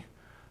 40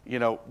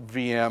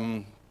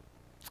 VM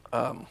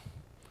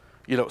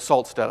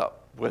salt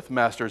setup with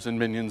masters and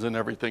minions and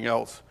everything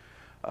else.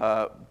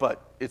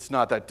 But it's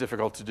not that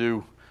difficult to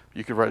do.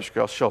 You could write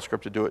a shell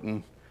script to do it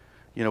in,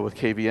 with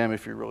KVM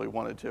if you really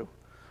wanted to.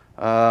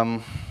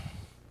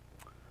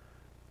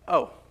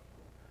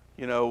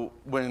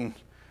 When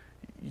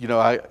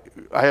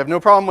I have no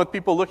problem with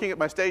people looking at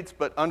my states,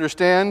 but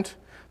understand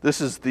this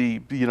is the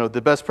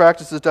the best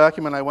practices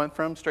document I went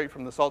from straight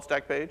from the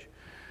SaltStack page.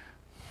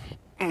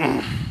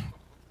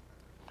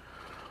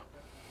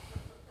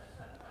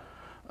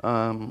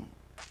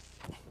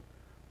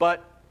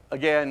 But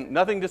again,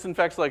 nothing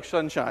disinfects like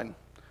sunshine.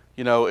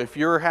 If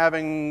you're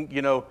having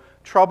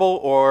trouble,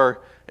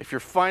 or if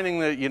you're finding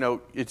that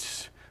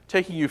it's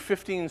taking you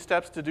 15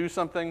 steps to do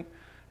something,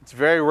 it's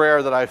very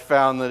rare that I've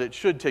found that it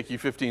should take you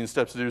 15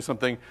 steps to do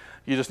something.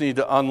 You just need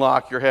to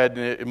unlock your head,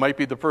 and it might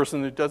be the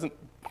person who doesn't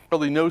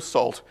really know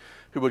Salt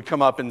who would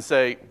come up and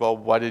say, well,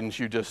 why didn't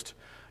you just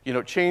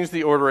change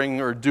the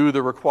ordering or do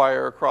the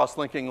require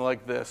cross-linking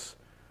like this?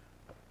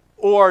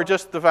 Or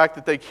just the fact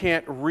that they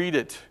can't read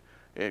it,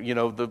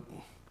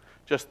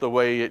 just the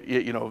way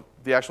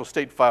the actual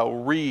state file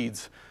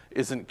reads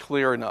isn't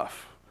clear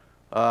enough.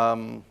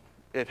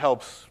 It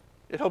helps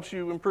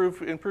you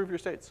improve your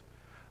states.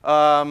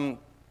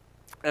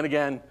 And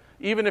again,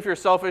 even if you're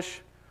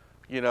selfish,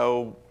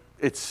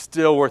 it's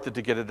still worth it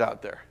to get it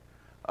out there.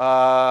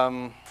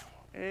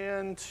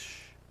 And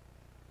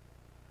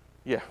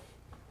yeah.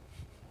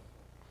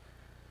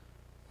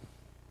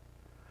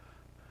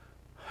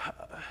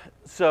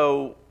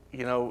 So,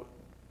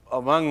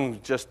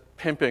 among just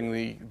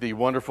pimping the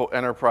wonderful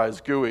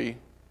enterprise GUI,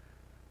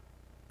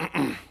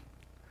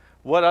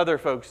 what other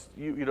folks,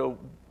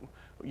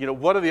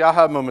 what are the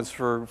aha moments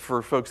for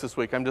folks this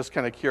week? I'm just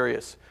kind of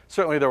curious.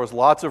 Certainly there was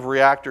lots of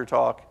reactor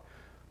talk,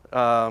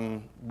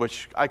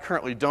 which I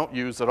currently don't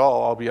use at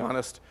all, I'll be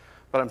honest,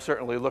 but I'm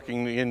certainly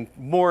looking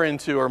more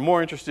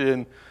interested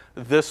in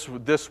this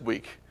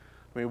week.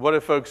 I mean, what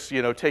are folks,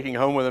 taking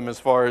home with them as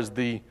far as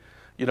the,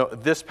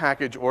 this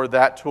package or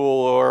that tool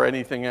or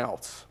anything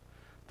else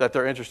that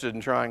they're interested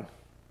in trying?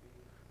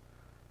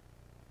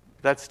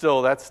 That's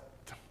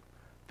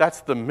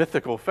the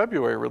mythical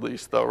February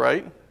release, though,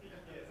 right?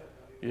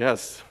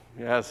 Yes,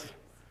 yes.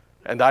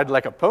 And I'd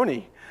like a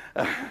pony.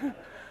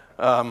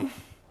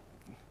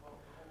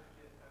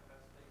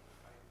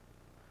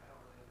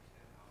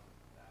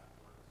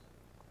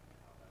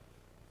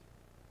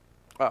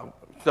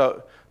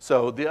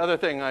 So the other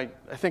thing I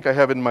think I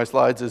have in my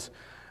slides is,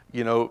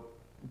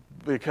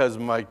 because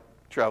my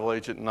travel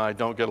agent and I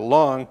don't get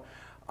along,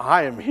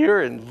 I am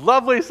here in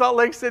lovely Salt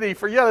Lake City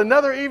for yet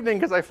another evening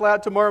because I fly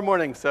out tomorrow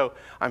morning. So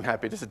I'm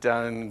happy to sit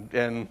down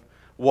and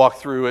walk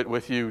through it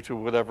with you to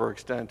whatever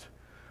extent.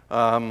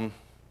 I'm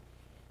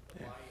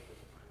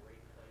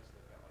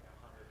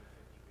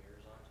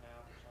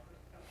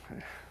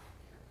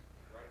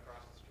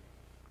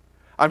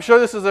sure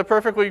this is a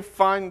perfectly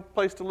fine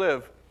place to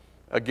live.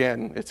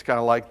 Again, it's kind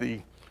of like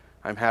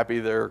I'm happy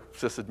they're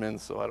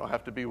sysadmins, so I don't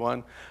have to be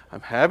one.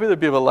 I'm happy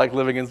that people like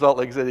living in Salt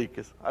Lake City,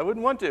 because I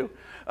wouldn't want to.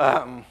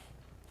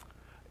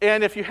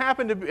 And if you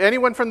happen to be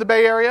anyone from the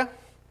Bay Area,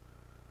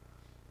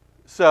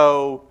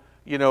 so,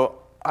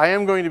 I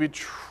am going to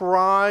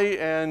try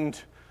and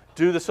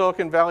do the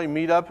Silicon Valley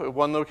meetup at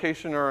one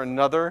location or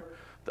another.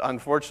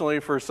 Unfortunately,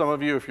 for some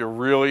of you, if you're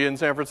really in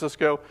San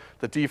Francisco,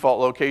 the default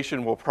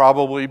location will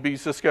probably be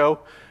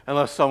Cisco,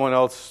 unless someone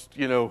else,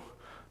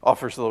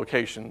 offers the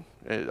location.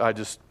 I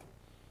just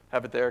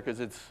have it there because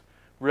it's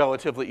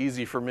relatively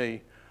easy for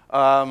me.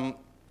 Some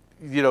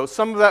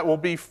of that will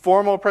be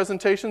formal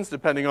presentations,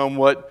 depending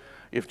on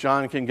if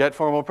John can get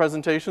formal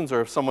presentations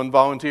or if someone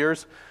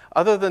volunteers.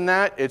 Other than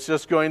that, it's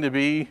just going to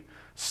be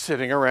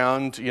sitting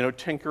around,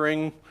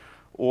 tinkering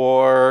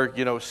or,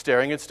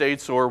 staring at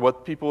states or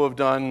what people have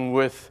done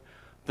with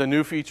the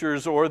new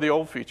features or the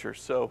old features.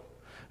 So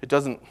it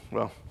doesn't,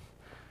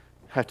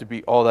 have to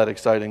be all that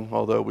exciting,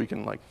 although we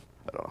can, I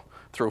don't know,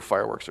 throw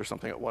fireworks or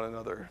something at one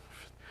another.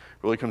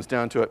 It really comes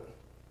down to it.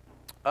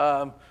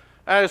 I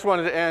just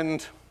wanted to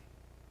end,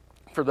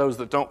 for those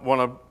that don't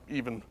want to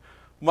even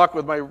muck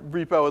with my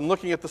repo and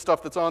looking at the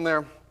stuff that's on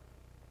there,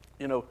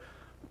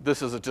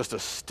 this is just a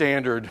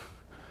standard,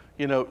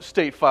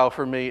 state file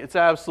for me. It's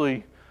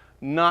absolutely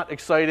not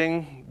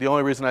exciting. The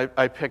only reason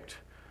I picked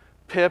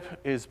pip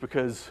is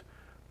because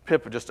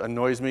pip just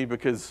annoys me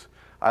because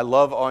I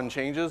love on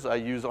changes. I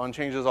use on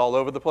changes all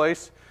over the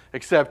place,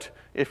 except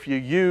if you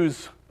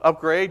use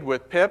upgrade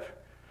with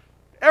pip,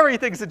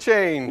 everything's a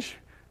change.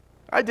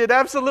 I did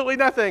absolutely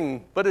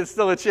nothing, but it's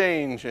still a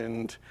change,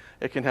 and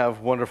it can have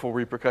wonderful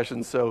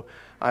repercussions. So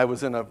I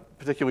was in a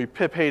particularly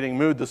pip-hating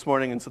mood this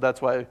morning, and so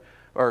that's why,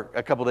 or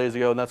a couple days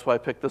ago, and that's why I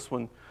picked this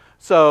one.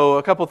 So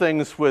a couple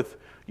things with,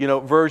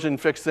 version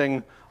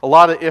fixing, a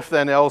lot of if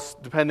then else,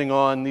 depending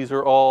on, these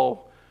are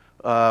all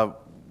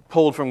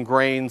pulled from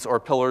grains or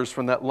pillars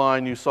from that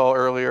line you saw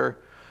earlier.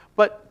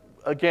 But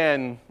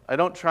again, I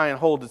don't try and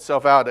hold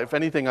itself out. If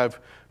anything, I've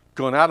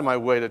gone out of my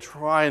way to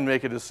try and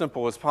make it as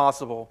simple as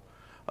possible,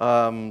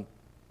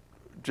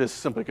 just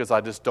simply because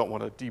I just don't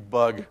want to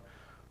debug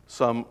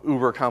some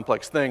uber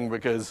complex thing,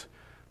 because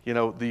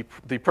the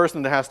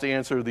person that has to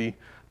answer the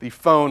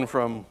phone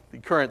from the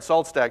current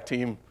SaltStack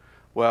team,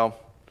 well,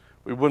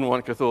 we wouldn't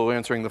want Cthulhu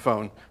answering the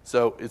phone,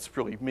 so it's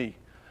really me,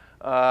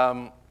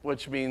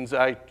 which means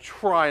I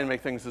try and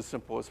make things as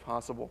simple as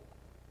possible.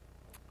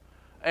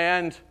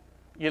 And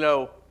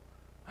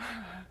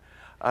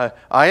I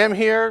am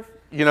here,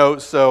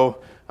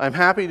 so I'm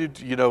happy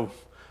to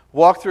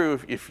walk through.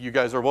 If you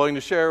guys are willing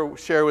to share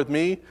with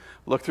me,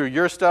 look through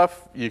your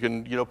stuff. You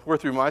can pour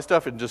through my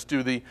stuff and just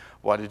do the,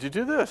 why did you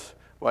do this?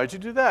 Why did you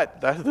do that?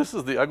 This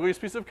is the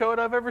ugliest piece of code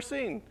I've ever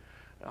seen.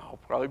 I'll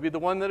probably be the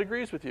one that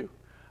agrees with you.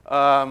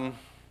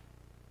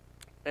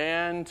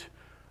 And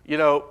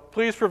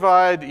please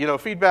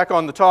provide feedback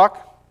on the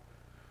talk.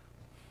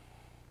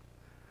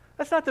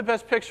 That's not the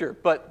best picture,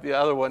 but the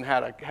other one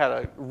had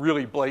a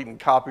really blatant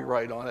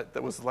copyright on it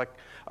that was like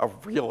a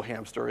real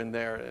hamster in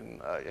there.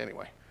 And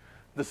anyway,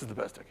 this is the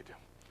best I could do.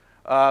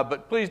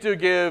 But please do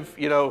give,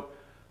 they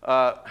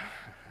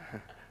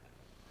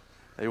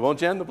won't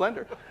jam the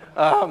blender.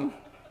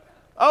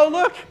 Oh,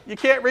 look, you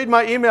can't read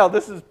my email.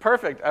 This is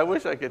perfect. I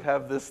wish I could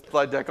have this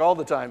slide deck all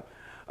the time.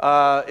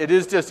 It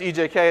is just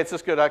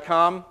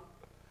ejk@cisco.com.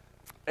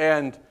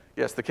 And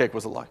yes, the cake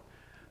was a lie.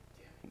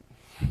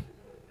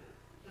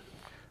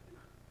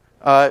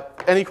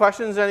 Any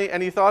questions,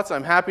 any thoughts?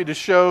 I'm happy to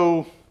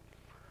show,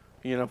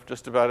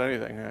 just about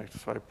anything.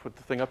 That's why I put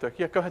the thing up there.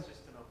 Yeah, go ahead.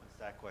 Just an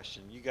OpenStack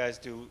question. You guys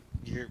do,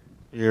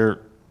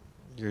 you're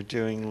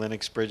doing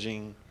Linux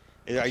bridging.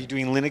 Are you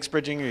doing Linux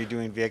bridging, or are you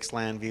doing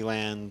VXLAN,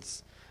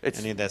 VLANs,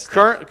 any of that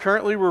stuff?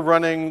 Currently, we're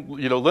running,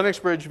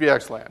 Linux bridge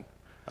VXLAN.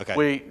 Okay.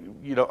 We,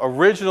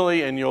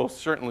 originally, and you'll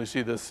certainly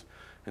see this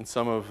in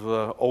some of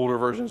the older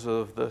versions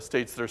of the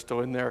states that are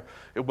still in there,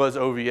 it was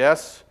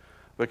OVS,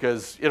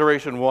 because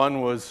iteration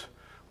 1 was,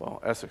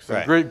 well, Essex,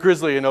 right.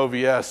 Grizzly and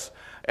OVS.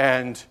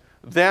 And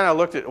then I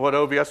looked at what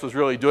OVS was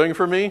really doing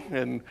for me,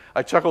 and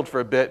I chuckled for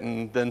a bit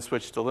and then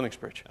switched to Linux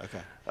bridge.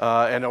 Okay.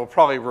 And it will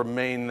probably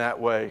remain that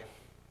way.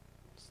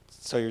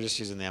 So you're just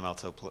using the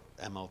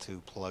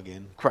ML2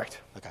 plugin?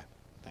 Correct. Okay,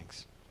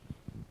 thanks.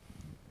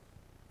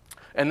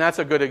 And that's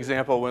a good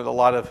example with a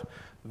lot of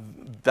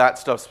that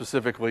stuff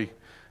specifically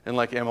in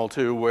like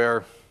ML2,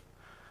 where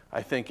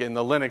I think in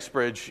the Linux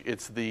bridge,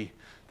 it's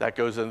that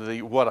goes into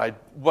the what I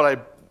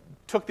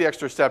took the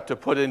extra step to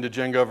put into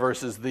Django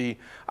versus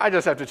I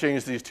just have to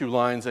change these 2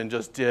 lines and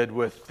just did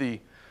with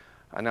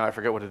now I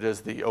forget what it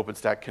is, the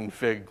OpenStack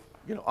config,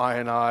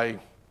 INI,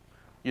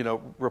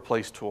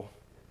 replace tool.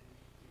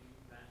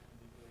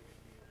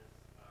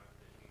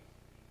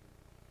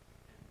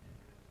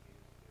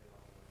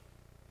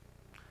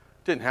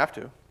 Didn't have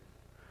to.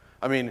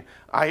 I mean,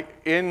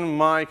 in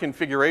my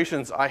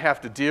configurations, I have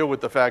to deal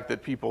with the fact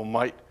that people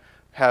might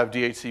have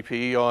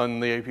DHCP on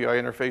the API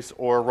interface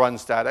or run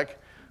static,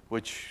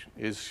 which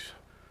is,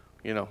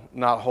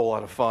 not a whole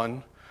lot of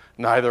fun.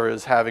 Neither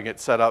is having it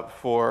set up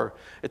for,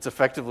 it's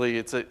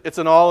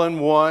an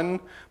all-in-one,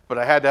 but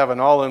I had to have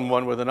an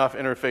all-in-one with enough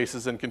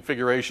interfaces and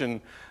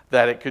configuration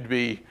that it could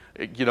be,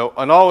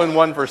 an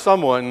all-in-one for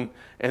someone,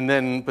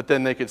 but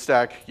then they could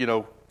stack,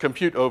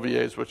 compute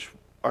OVAs, which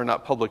are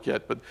not public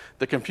yet, but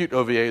the compute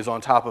OVAs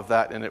on top of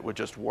that, and it would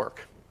just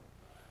work.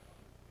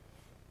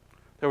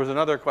 There was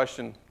another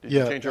question. Did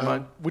you change your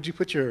mind? Would you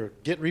put your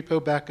Git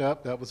repo back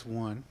up? That was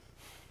one.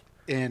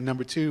 And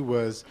number 2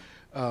 was,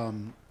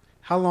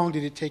 how long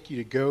did it take you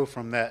to go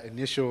from that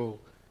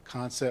initial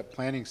concept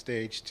planning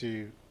stage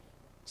to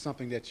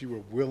something that you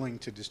were willing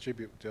to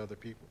distribute to other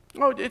people?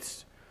 Oh,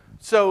 it's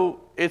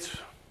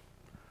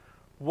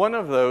one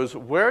of those.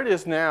 Where it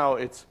is now,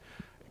 it's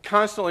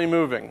constantly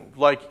moving.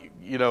 Like,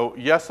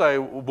 yes, I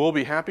will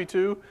be happy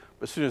to,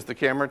 but as soon as the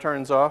camera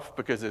turns off,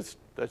 because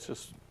that's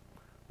just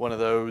one of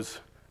those,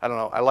 I don't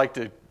know, I like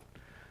to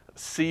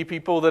see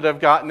people that have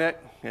gotten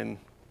it, and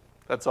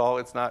that's all.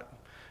 It's not,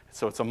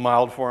 so it's a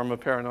mild form of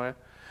paranoia.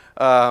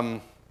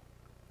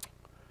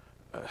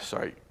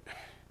 Sorry.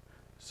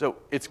 So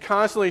it's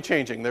constantly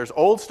changing. There's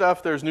old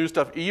stuff, there's new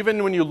stuff.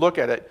 Even when you look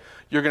at it,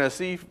 you're going to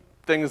see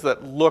things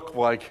that look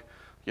like,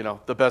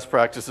 the best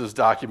practices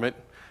document,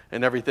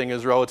 and everything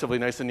is relatively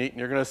nice and neat. And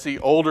you're going to see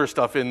older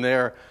stuff in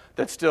there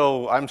that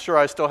still, I'm sure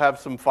I still have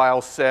some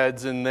file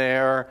seds in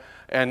there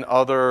and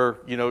other,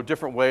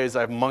 different ways.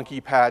 I've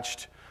monkey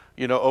patched,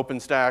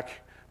 OpenStack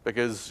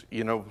because,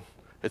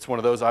 it's one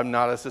of those, I'm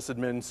not a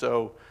sysadmin.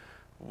 So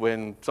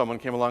when someone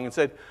came along and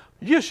said,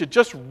 you should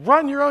just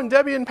run your own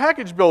Debian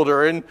package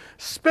builder and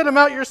spit them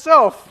out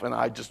yourself. And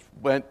I just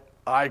went,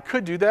 I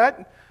could do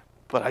that,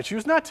 but I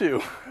choose not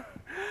to.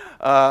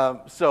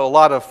 So a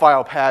lot of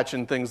file patch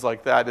and things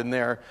like that in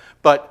there.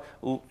 But,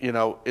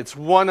 it's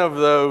one of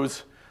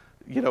those,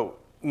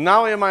 not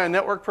only am I a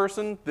network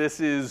person,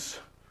 this is,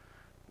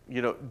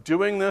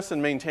 doing this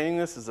and maintaining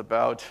this is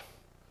about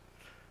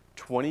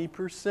 20%,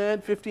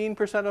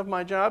 15% of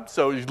my job.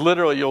 So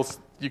literally,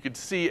 you could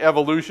see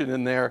evolution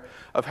in there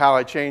of how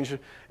I changed.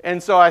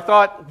 And so I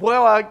thought,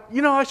 well,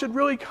 I should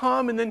really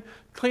come and then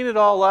clean it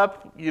all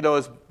up,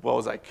 as well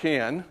as I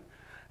can,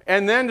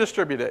 and then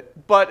distribute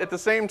it. But at the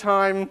same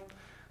time,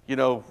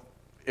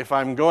 if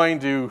I'm going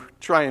to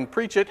try and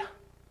preach it,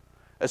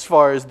 as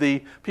far as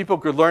the people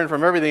could learn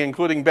from everything,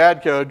 including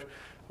bad code,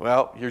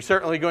 well, you're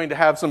certainly going to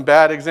have some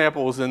bad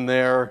examples in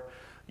there,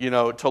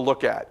 to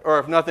look at. Or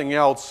if nothing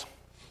else,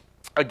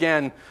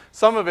 again,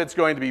 some of it's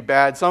going to be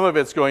bad. Some of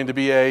it's going to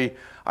be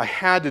I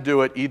had to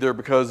do it either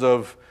because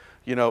of,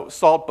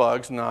 salt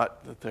bugs,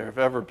 not that there have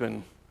ever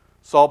been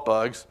salt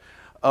bugs,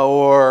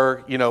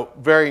 or,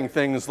 varying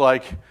things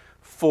like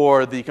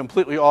for the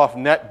completely off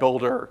net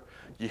builder,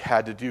 you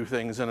had to do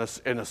things in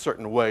a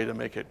certain way to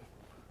make it,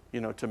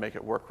 to make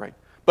it work right.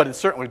 But it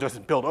certainly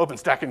doesn't build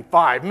OpenStack in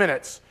 5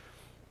 minutes.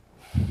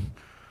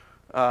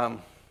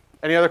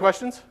 Any other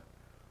questions?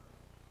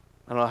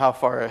 I don't know how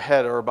far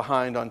ahead or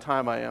behind on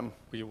time I am.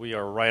 We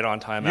are right on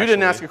time, You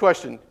didn't ask a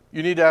question.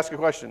 You need to ask a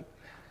question.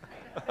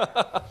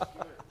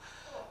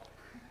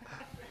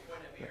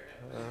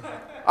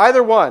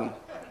 Either one.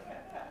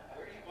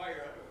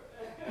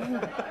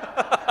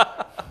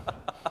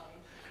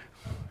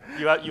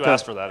 You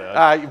asked for that,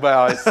 Ed.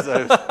 Well, it's,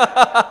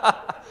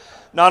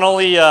 Not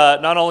only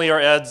are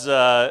Ed's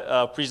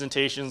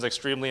presentations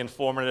extremely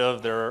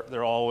informative,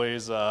 they're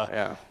always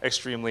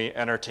extremely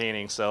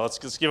entertaining. So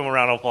let's give him a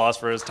round of applause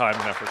for his time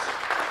and efforts.